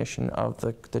under-recognition of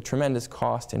the tremendous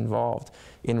cost involved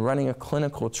in running a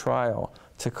clinical trial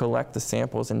to collect the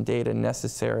samples and data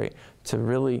necessary to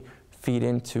really feed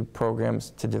into programs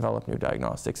to develop new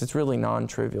diagnostics. It's really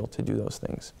non-trivial to do those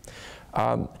things.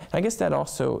 I guess that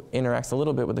also interacts a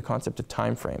little bit with the concept of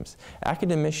time frames.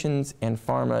 Academicians and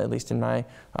pharma, at least in my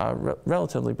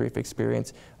relatively brief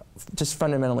experience, just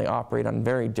fundamentally operate on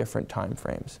very different time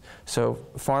frames. So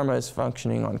pharma is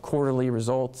functioning on quarterly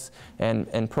results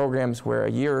and programs where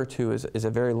a year or two is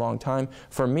a very long time.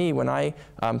 For me, when I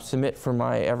submit for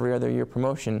my every other year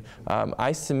promotion,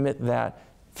 I submit that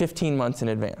 15 months in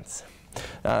advance.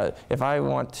 If I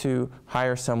want to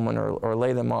hire someone or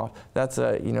lay them off, that's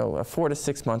a 4 to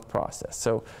 6 month process.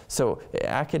 So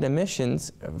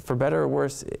academicians, for better or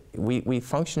worse, we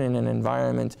function in an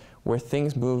environment where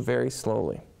things move very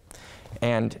slowly.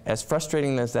 And as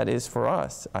frustrating as that is for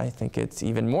us, I think it's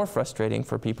even more frustrating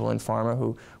for people in pharma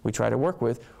who we try to work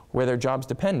with, where their jobs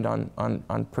depend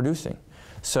on producing.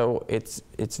 So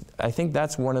I think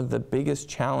that's one of the biggest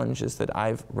challenges that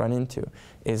I've run into,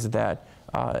 is that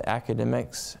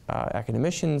academicians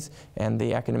and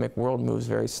the academic world moves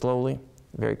very slowly,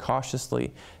 very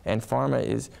cautiously, and pharma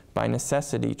is by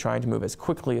necessity trying to move as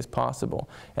quickly as possible.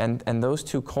 And those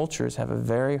two cultures have a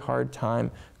very hard time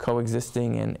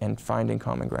coexisting and finding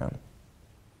common ground.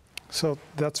 So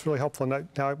that's really helpful.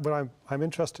 Now what I'm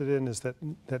interested in is that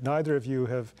neither of you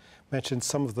have mentioned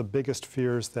some of the biggest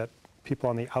fears that people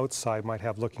on the outside might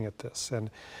have looking at this.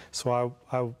 And so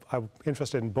I'm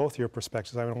interested in both your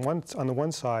perspectives. I mean, on the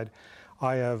one side,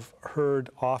 I have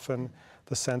heard often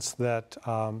the sense that,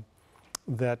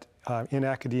 in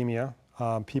academia,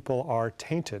 people are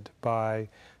tainted by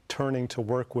turning to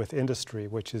work with industry,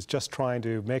 which is just trying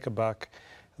to make a buck.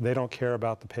 They don't care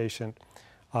about the patient.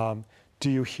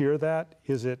 Do you hear that?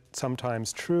 Is it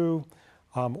sometimes true,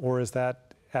 or is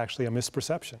that actually a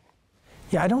misperception?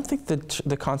 Yeah, I don't think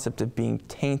the concept of being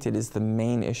tainted is the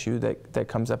main issue that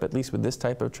comes up, at least with this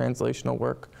type of translational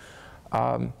work.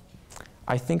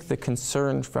 I think the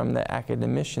concern from the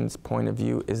academician's point of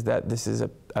view is that this is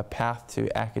a path to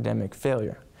academic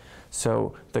failure.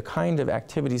 So the kind of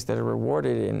activities that are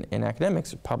rewarded in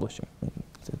academics are publishing.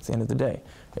 At the end of the day,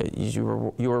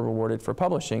 you are rewarded for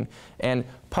publishing, and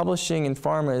publishing in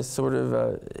pharma is sort of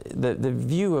the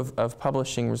view of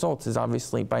publishing results is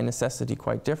obviously by necessity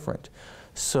quite different.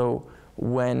 So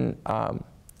when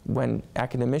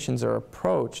academicians are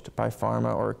approached by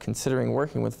pharma or considering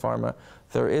working with pharma,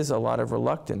 there is a lot of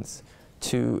reluctance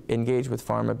to engage with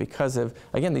pharma because of,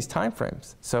 again, these time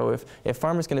frames. So if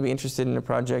pharma is going to be interested in a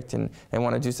project and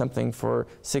want to do something for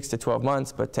 6 to 12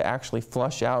 months, but to actually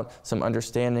flush out some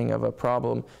understanding of a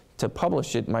problem to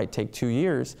publish it might take 2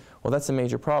 years, well, that's a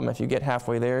major problem. If you get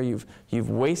halfway there, you've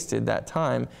wasted that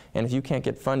time, and if you can't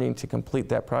get funding to complete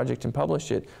that project and publish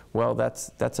it, well,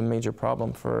 that's a major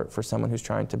problem for someone who's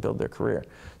trying to build their career.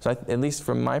 So at least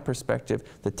from my perspective,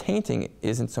 the tainting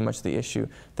isn't so much the issue.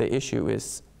 The issue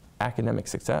is academic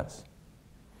success.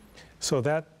 So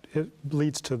that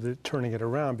leads to the turning it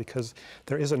around, because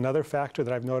there is another factor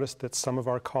that I've noticed that some of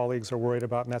our colleagues are worried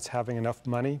about, and that's having enough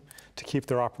money to keep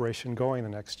their operation going the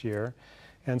next year.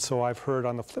 And so I've heard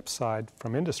on the flip side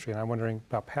from industry, and I'm wondering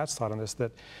about Pat's thought on this,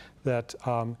 that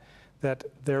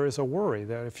there is a worry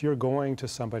that if you're going to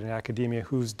somebody in academia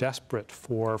who's desperate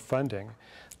for funding,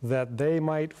 that they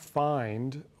might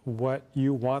find what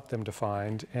you want them to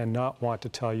find and not want to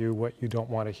tell you what you don't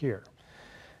want to hear.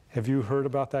 Have you heard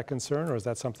about that concern, or is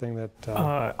that something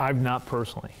that... I've not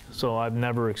personally, so I've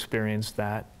never experienced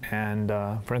that, and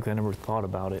frankly, I never thought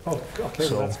about it. Oh, okay,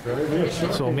 so, well, that's very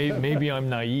reassuring. So maybe I'm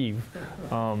naive,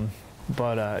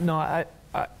 but no,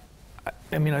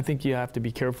 I mean, I think you have to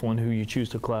be careful in who you choose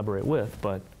to collaborate with,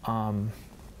 but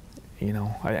you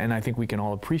know, and I think we can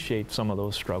all appreciate some of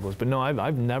those struggles. But no,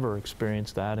 I've never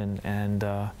experienced that, and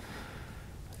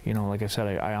you know, like I said,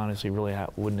 I honestly really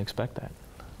wouldn't expect that.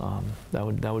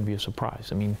 That would be a surprise.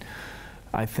 I mean,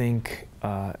 I think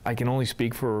I can only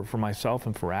speak for myself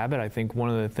and for Abbott. I think one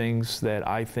of the things that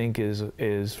I think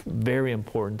is very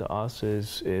important to us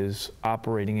is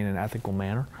operating in an ethical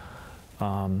manner.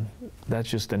 That's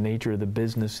just the nature of the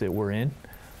business that we're in,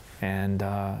 and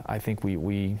I think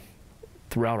we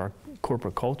throughout our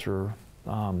corporate culture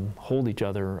hold each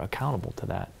other accountable to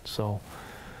that. So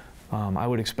I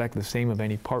would expect the same of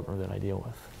any partner that I deal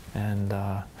with. And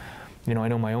you know, I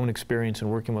know my own experience in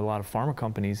working with a lot of pharma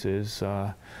companies is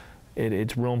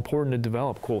it's real important to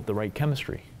develop, quote, the right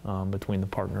chemistry between the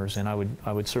partners. And I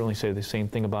would certainly say the same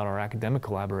thing about our academic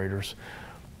collaborators,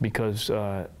 because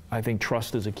I think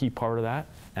trust is a key part of that.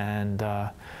 And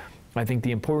I think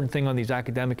the important thing on these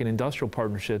academic and industrial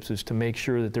partnerships is to make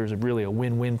sure that there's really a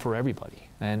win-win for everybody.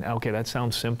 And okay, that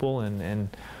sounds simple, and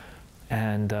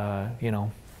you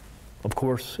know, of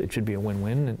course it should be a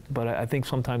win-win, but I think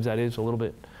sometimes that is a little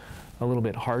bit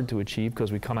hard to achieve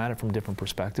because we come at it from different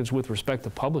perspectives. With respect to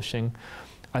publishing,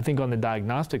 I think on the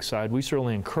diagnostic side, we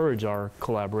certainly encourage our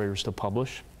collaborators to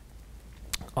publish.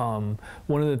 One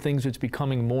of the things that's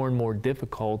becoming more and more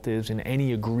difficult is in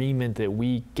any agreement that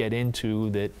we get into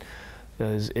that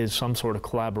is some sort of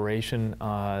collaboration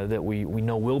that we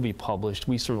know will be published,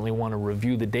 we certainly want to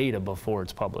review the data before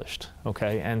it's published,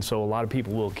 okay? And so a lot of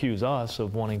people will accuse us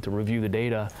of wanting to review the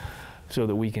data so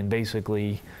that we can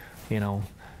basically, you know,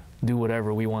 do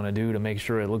whatever we want to do to make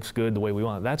sure it looks good the way we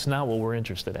want. That's not what we're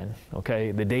interested in, okay?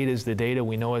 The data is the data.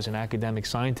 We know as an academic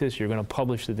scientist, you're going to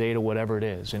publish the data, whatever it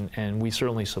is, and we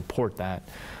certainly support that.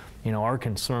 You know, our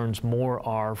concerns more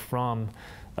are from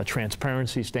a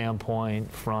transparency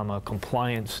standpoint, from a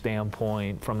compliance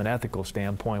standpoint, from an ethical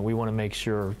standpoint. We want to make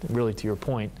sure, really to your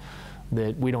point,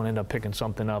 that we don't end up picking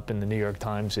something up in the New York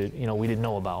Times that, you know, we didn't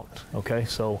know about, okay?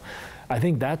 So I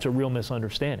think that's a real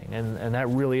misunderstanding, and that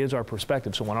really is our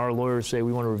perspective. So when our lawyers say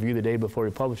we want to review the data before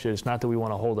we publish it, it's not that we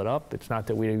want to hold it up, it's not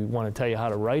that we want to tell you how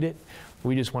to write it,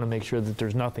 we just want to make sure that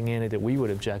there's nothing in it that we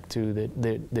would object to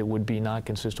that would be not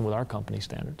consistent with our company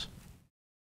standards.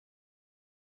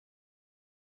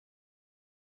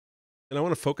 And I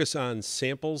want to focus on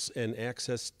samples and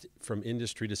access from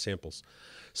industry to samples.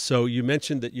 So you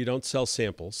mentioned that you don't sell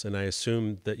samples, and I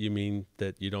assume that you mean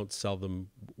that you don't sell them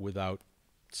without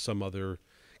some other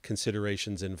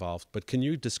considerations involved. But can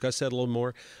you discuss that a little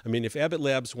more? I mean, if Abbott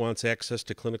Labs wants access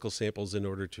to clinical samples in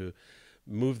order to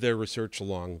move their research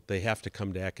along, they have to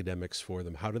come to academics for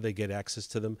them. How do they get access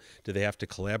to them? Do they have to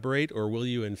collaborate, or will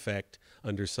you, in fact,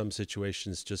 under some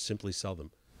situations, just simply sell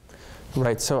them?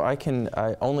 Right, so I can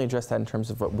only address that in terms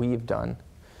of what we've done.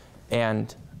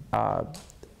 And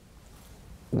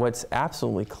what's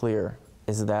absolutely clear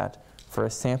is that for a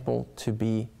sample to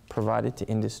be provided to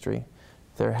industry,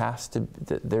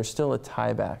 there's still a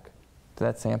tieback to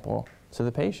that sample to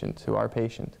the patient, to our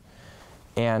patient.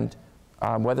 And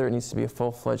whether it needs to be a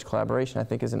full-fledged collaboration, I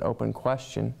think, is an open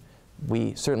question.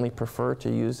 We certainly prefer to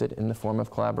use it in the form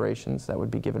of collaborations. That would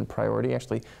be given priority.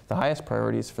 Actually, the highest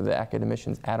priority is for the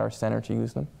academicians at our center to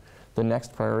use them. The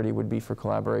next priority would be for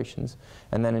collaborations.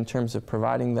 And then in terms of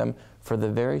providing them for the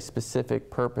very specific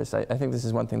purpose, I think this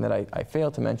is one thing that I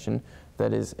failed to mention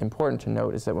that is important to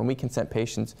note, is that when we consent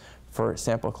patients for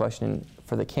sample collection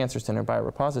for the Cancer Center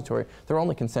biorepository, they're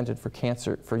only consented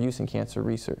for use in cancer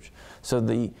research. So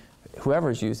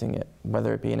whoever's using it,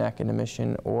 whether it be an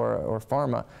academician or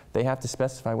pharma, they have to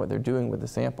specify what they're doing with the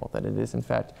sample, that it is in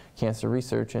fact cancer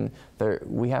research, and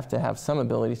we have to have some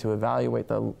ability to evaluate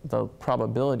the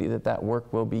probability that that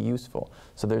work will be useful.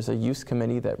 So there's a use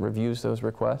committee that reviews those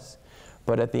requests,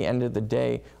 but at the end of the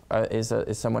day, is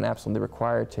someone absolutely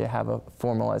required to have a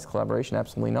formalized collaboration?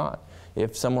 Absolutely not.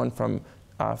 If someone from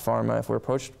pharma, if we're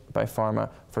approached by pharma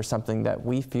for something that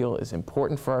we feel is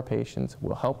important for our patients,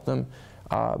 will help them,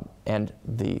 and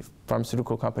the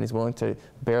pharmaceutical company is willing to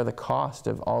bear the cost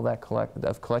of all that collecting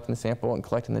the sample and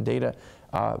collecting the data,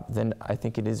 then I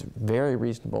think it is very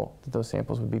reasonable that those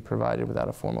samples would be provided without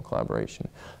a formal collaboration.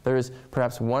 There is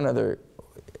perhaps one other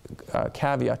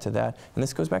caveat to that, and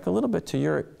this goes back a little bit to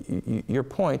your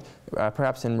point,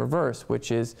 perhaps in reverse,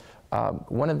 which is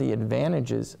One of the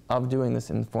advantages of doing this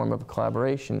in the form of a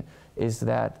collaboration is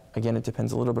that, again, it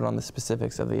depends a little bit on the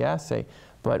specifics of the assay,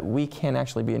 but we can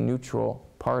actually be a neutral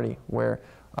party where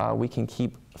we can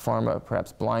keep pharma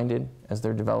perhaps blinded as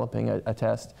they're developing a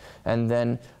test, and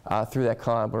then through that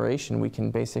collaboration we can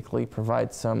basically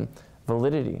provide some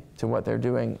validity to what they're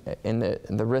doing in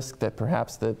the risk that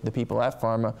perhaps the people at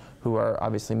pharma who are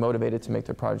obviously motivated to make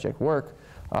their project work,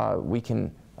 we can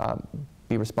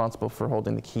be responsible for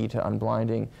holding the key to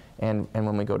unblinding, and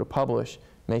when we go to publish,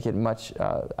 make it much,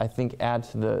 I think, add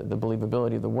to the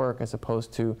believability of the work, as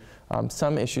opposed to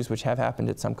some issues which have happened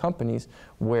at some companies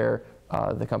where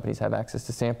the companies have access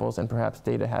to samples and perhaps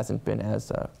data hasn't been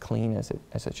as clean as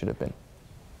it should have been.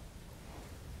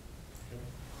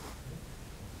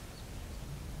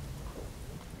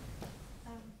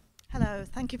 Hello,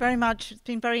 thank you very much. It's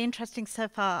been very interesting so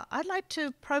far. I'd like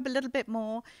to probe a little bit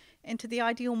more into the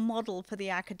ideal model for the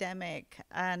academic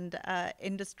and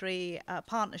industry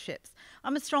partnerships.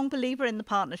 I'm a strong believer in the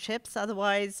partnerships,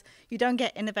 otherwise you don't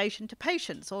get innovation to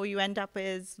patients, or you end up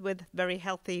with very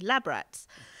healthy lab rats.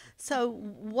 So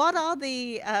what are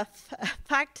the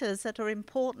factors that are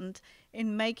important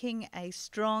in making a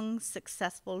strong,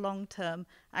 successful, long-term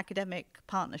academic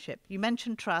partnership? You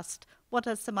mentioned trust. What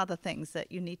are some other things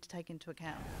that you need to take into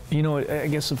account? You know, I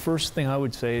guess the first thing I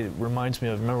would say, it reminds me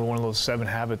of, remember one of those 7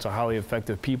 habits of highly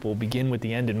effective people, begin with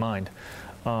the end in mind.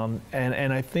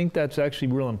 And I think that's actually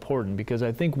real important, because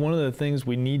I think one of the things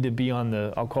we need to be on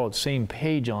the, I'll call it, same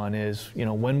page on is, you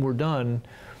know, when we're done,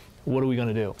 what are we going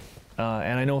to do?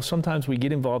 And I know sometimes we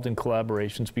get involved in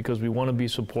collaborations because we want to be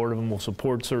supportive and we'll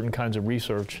support certain kinds of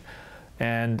research.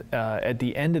 And at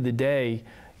the end of the day,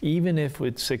 even if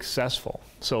it's successful,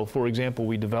 so for example,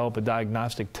 we develop a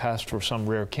diagnostic test for some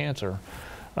rare cancer,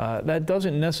 that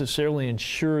doesn't necessarily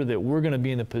ensure that we're going to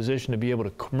be in a position to be able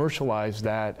to commercialize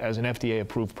that as an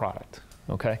FDA-approved product,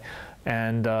 okay?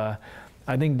 And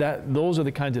I think that those are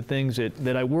the kinds of things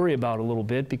that I worry about a little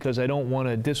bit, because I don't want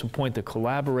to disappoint the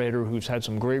collaborator who's had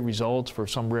some great results for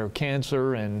some rare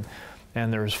cancer, and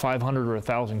there's 500 or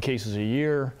 1,000 cases a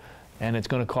year, and it's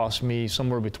going to cost me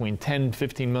somewhere between $10 and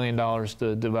 $15 million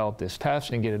to develop this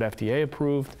test and get it FDA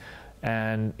approved.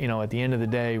 And, you know, at the end of the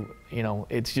day, you know,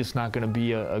 it's just not going to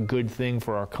be a good thing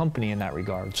for our company in that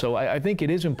regard. So I think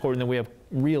it is important that we have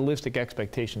realistic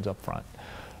expectations up front.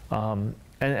 And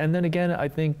then again, I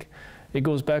think it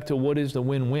goes back to what is the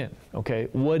win-win, okay?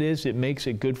 What is it makes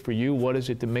it good for you? What is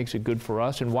it that makes it good for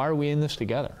us? And why are we in this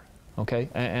together, okay?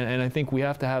 And I think we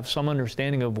have to have some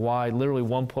understanding of why literally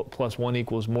 1 + 1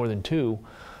 equals more than 2,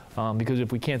 because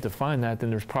if we can't define that, then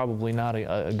there's probably not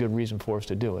a good reason for us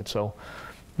to do it. So,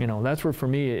 you know, that's where for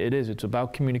me it is. It's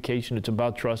about communication, it's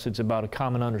about trust, it's about a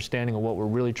common understanding of what we're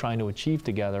really trying to achieve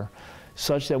together,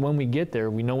 such that when we get there,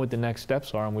 we know what the next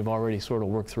steps are and we've already sort of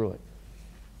worked through it.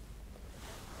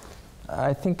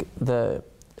 I think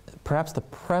perhaps the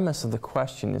premise of the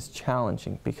question is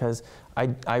challenging, because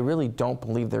I really don't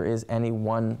believe there is any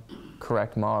one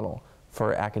correct model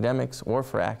for academics, or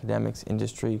for academics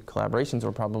industry collaborations,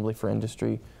 or probably for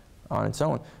industry on its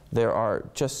own. There are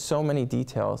just so many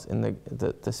details in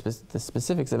the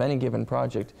specifics of any given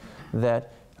project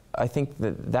that I think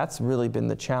that's really been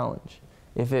the challenge.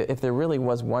 If there really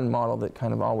was one model that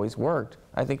kind of always worked,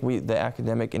 I think the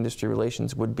academic industry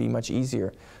relations would be much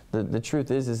easier. The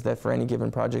truth is that for any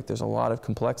given project there's a lot of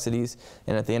complexities,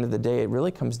 and at the end of the day it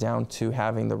really comes down to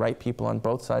having the right people on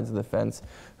both sides of the fence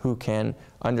who can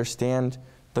understand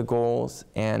the goals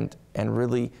and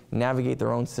really navigate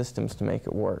their own systems to make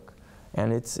it work.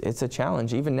 And it's a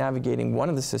challenge. Even navigating one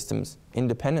of the systems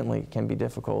independently can be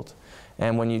difficult.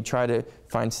 And when you try to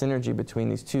find synergy between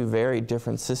these two very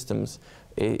different systems,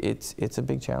 it's a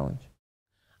big challenge.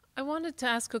 I wanted to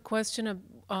ask a question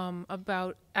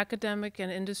about academic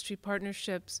and industry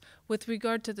partnerships with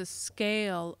regard to the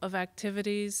scale of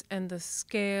activities and the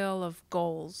scale of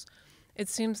goals. It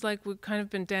seems like we've kind of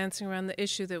been dancing around the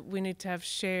issue that we need to have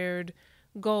shared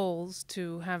goals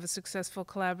to have a successful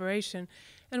collaboration.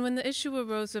 And when the issue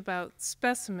arose about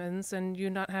specimens and you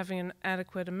not having an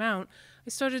adequate amount, I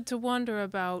started to wonder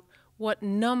about what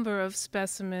number of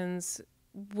specimens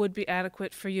would be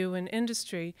adequate for you in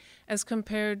industry as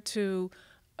compared to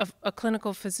a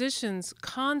clinical physician's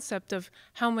concept of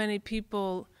how many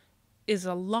people is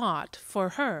a lot for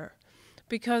her.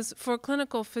 Because for a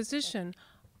clinical physician,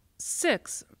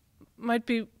 6 might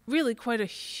be really quite a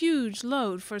huge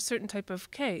load for a certain type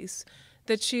of case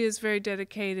that she is very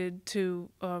dedicated to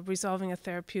resolving a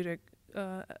therapeutic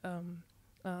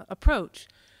approach.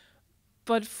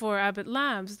 But for Abbott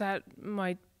Labs, that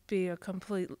might be a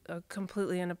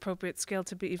completely inappropriate scale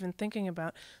to be even thinking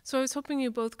about. So I was hoping you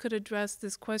both could address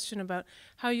this question about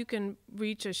how you can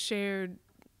reach a shared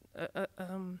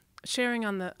sharing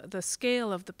on the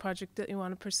scale of the project that you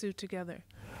want to pursue together.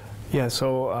 Yeah,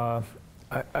 so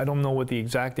I don't know what the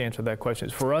exact answer to that question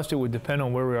is. For us, it would depend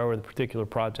on where we are with a particular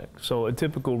project. So a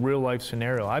typical real-life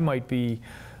scenario, I might be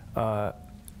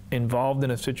involved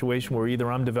in a situation where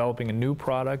either I'm developing a new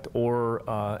product or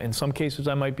in some cases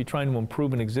I might be trying to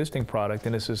improve an existing product,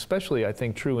 and this is especially, I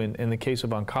think, true in the case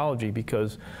of oncology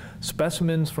because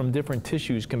specimens from different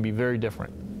tissues can be very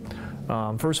different.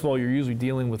 First of all, you're usually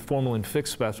dealing with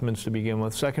formalin-fixed specimens to begin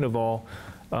with. Second of all,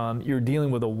 you're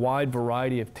dealing with a wide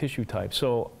variety of tissue types.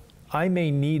 So I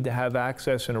may need to have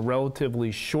access in a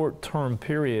relatively short-term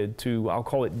period to, I'll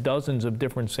call it dozens of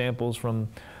different samples from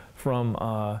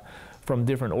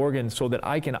different organs so that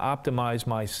I can optimize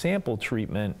my sample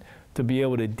treatment to be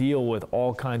able to deal with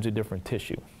all kinds of different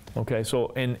tissue. Okay, so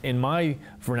in my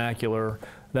vernacular,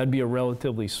 that'd be a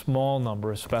relatively small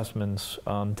number of specimens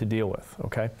to deal with,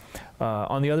 okay?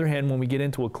 On the other hand, when we get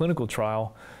into a clinical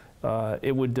trial,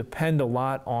 it would depend a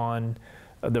lot on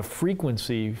the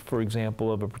frequency, for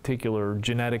example, of a particular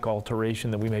genetic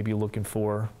alteration that we may be looking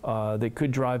for that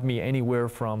could drive me anywhere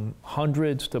from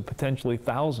hundreds to potentially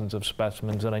thousands of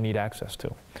specimens that I need access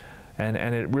to. And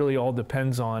it really all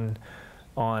depends on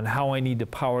how I need to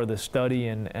power the study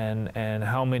and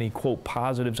how many, quote,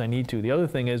 positives I need to. The other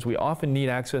thing is we often need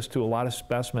access to a lot of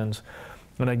specimens,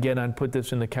 and again, I'd put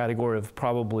this in the category of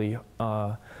probably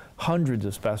hundreds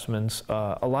of specimens.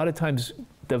 A lot of times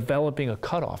developing a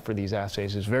cutoff for these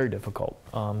assays is very difficult.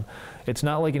 It's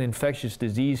not like an infectious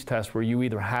disease test where you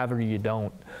either have it or you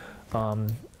don't.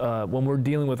 When we're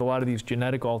dealing with a lot of these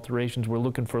genetic alterations, we're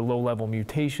looking for low-level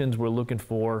mutations, we're looking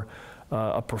for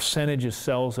a percentage of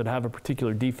cells that have a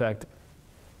particular defect.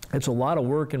 It's a lot of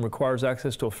work and requires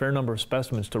access to a fair number of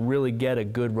specimens to really get a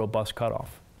good, robust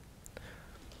cutoff.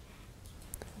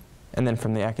 And then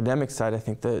from the academic side, I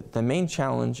think the main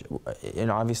challenge, and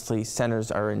obviously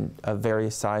centers are in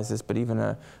various sizes, but even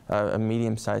a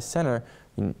medium-sized center,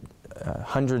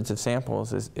 hundreds of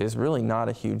samples is really not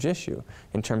a huge issue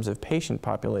in terms of patient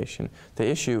population. The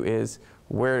issue is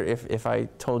where, if I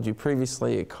told you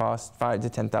previously it cost $5,000 to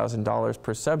 $10,000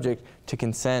 per subject to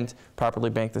consent, properly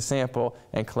bank the sample,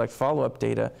 and collect follow-up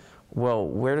data, well,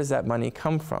 where does that money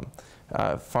come from?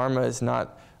 Pharma is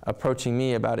not approaching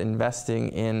me about investing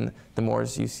in the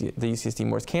UCSD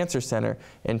Moores Cancer Center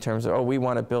in terms of, oh, we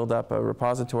want to build up a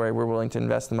repository, we're willing to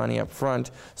invest the money up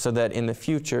front so that in the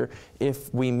future,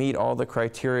 if we meet all the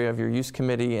criteria of your use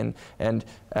committee and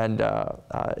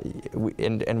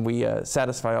we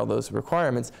satisfy all those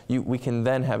requirements, we can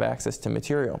then have access to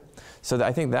material. So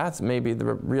I think that's maybe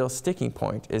the real sticking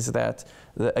point, is that,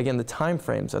 again, the time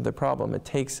frames are the problem. It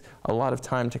takes a lot of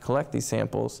time to collect these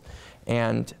samples,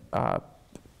 and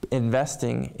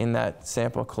investing in that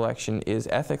sample collection is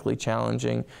ethically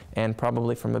challenging and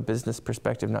probably from a business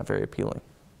perspective not very appealing.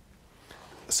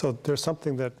 So there's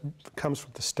something that comes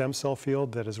from the stem cell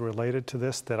field that is related to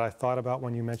this that I thought about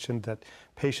when you mentioned that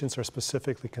patients are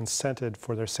specifically consented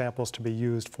for their samples to be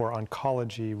used for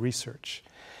oncology research.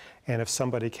 And if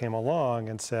somebody came along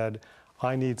and said,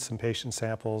 I need some patient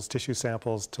samples, tissue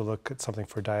samples to look at something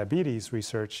for diabetes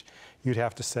research, you'd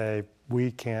have to say,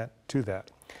 we can't do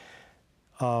that.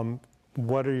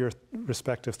 What are your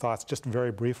respective thoughts, just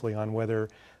very briefly, on whether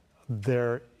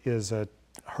there is a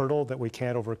hurdle that we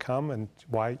can't overcome, and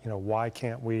why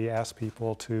can't we ask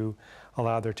people to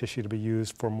allow their tissue to be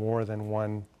used for more than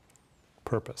one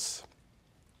purpose,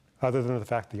 other than the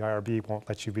fact the IRB won't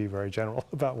let you be very general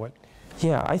about what?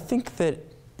 Yeah, I think that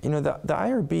the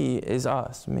IRB is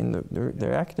us. I mean, there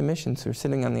are academicians who are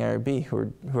sitting on the IRB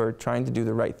who are trying to do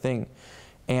the right thing,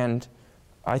 and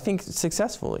I think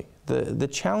successfully. The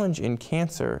challenge in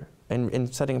cancer,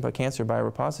 in setting up a cancer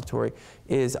biorepository,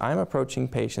 is I'm approaching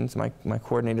patients, my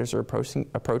coordinators are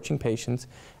approaching patients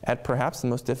at perhaps the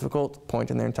most difficult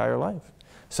point in their entire life.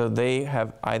 So they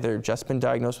have either just been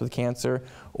diagnosed with cancer,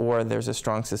 or there's a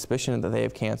strong suspicion that they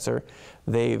have cancer.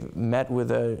 They've met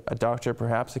with a doctor,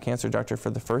 perhaps a cancer doctor, for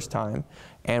the first time,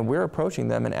 and we're approaching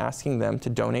them and asking them to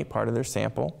donate part of their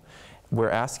sample. We're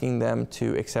asking them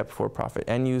to accept for-profit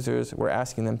end users. We're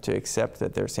asking them to accept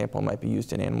that their sample might be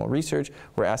used in animal research.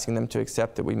 We're asking them to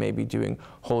accept that we may be doing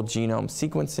whole genome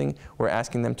sequencing. We're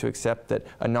asking them to accept that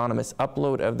anonymous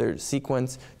upload of their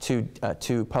sequence to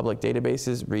public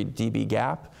databases, read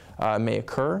dbGaP, may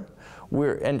occur.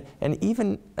 And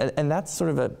that's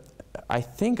sort of I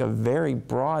think, a very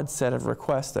broad set of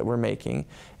requests that we're making,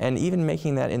 and even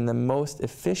making that in the most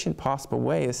efficient possible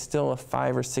way is still a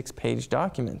 5- or 6-page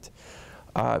document.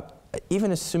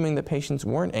 even assuming the patients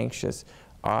weren't anxious,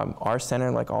 our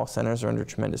center, like all centers, are under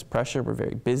tremendous pressure. We're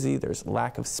very busy. There's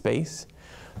lack of space.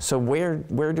 So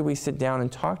where do we sit down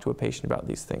and talk to a patient about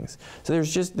these things? So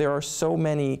there are so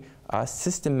many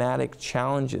systematic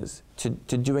challenges to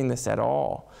doing this at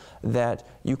all that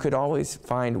you could always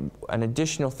find an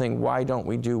additional thing. Why don't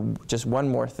we do just one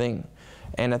more thing?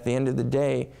 And at the end of the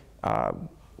day,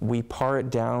 we pare it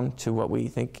down to what we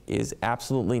think is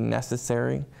absolutely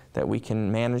necessary, that we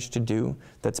can manage to do,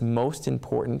 that's most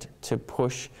important to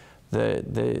push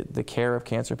the care of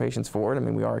cancer patients forward. I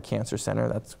mean, we are a cancer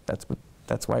center.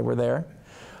 That's why we're there.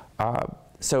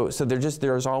 So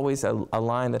there's always a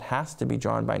line that has to be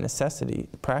drawn by necessity,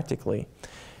 practically.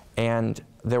 And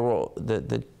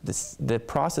the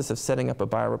process of setting up a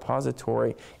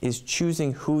biorepository is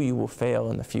choosing who you will fail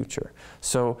in the future.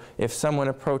 So if someone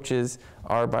approaches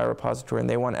our biorepository and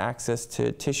they want access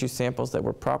to tissue samples that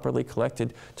were properly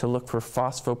collected to look for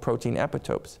phosphoprotein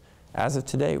epitopes, as of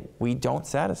today, we don't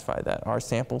satisfy that. Our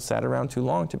samples sat around too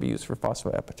long to be used for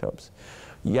phosphoepitopes.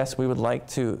 Yes, we would like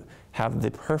to have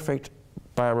the perfect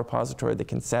biorepository that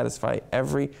can satisfy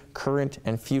every current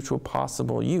and future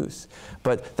possible use.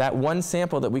 But that one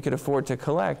sample that we could afford to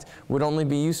collect would only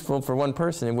be useful for one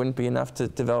person. It wouldn't be enough to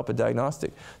develop a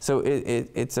diagnostic. So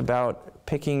it's about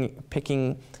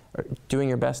doing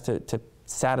your best to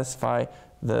satisfy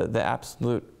the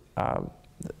absolute,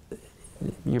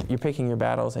 you're picking your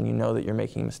battles, and you know that you're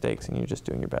making mistakes, and you're just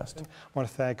doing your best. I want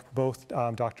to thank both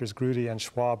Drs. Grudy and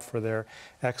Schwab for their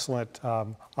excellent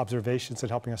observations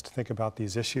and helping us to think about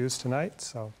these issues tonight.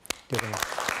 So, giving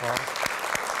applause.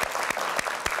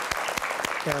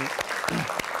 And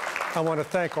I want to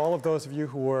thank all of those of you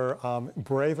who were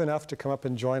brave enough to come up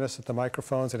and join us at the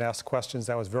microphones and ask questions.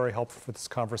 That was very helpful for this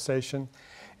conversation.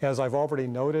 As I've already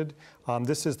noted,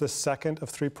 this is the second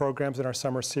of 3 programs in our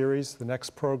summer series. The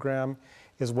next program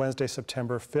is Wednesday,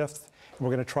 September 5th. And we're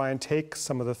going to try and take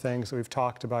some of the things that we've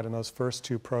talked about in those first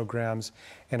 2 programs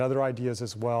and other ideas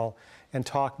as well, and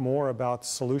talk more about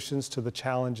solutions to the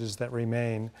challenges that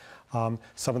remain.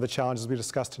 Some of the challenges we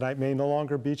discussed tonight may no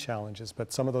longer be challenges,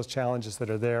 but some of those challenges that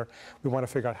are there, we want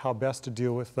to figure out how best to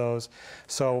deal with those.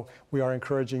 So we are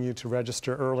encouraging you to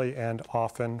register early and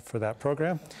often for that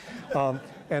program.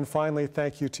 And finally,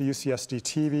 thank you to UCSD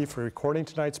TV for recording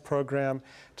tonight's program,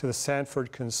 to the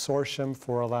Sanford Consortium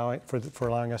for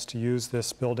allowing us to use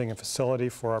this building and facility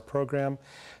for our program,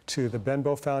 to the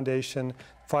Benbow Foundation,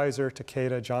 Pfizer,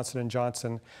 Takeda, Johnson &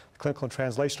 Johnson, the Clinical and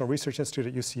Translational Research Institute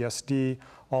at UCSD,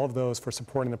 all of those for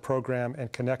supporting the program,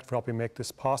 and Connect for helping make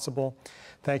this possible.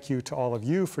 Thank you to all of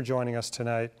you for joining us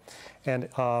tonight. And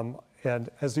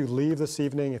as you leave this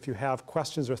evening, if you have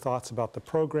questions or thoughts about the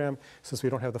program, since we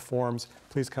don't have the forms,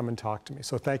 please come and talk to me.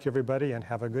 So thank you, everybody, and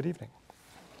have a good evening.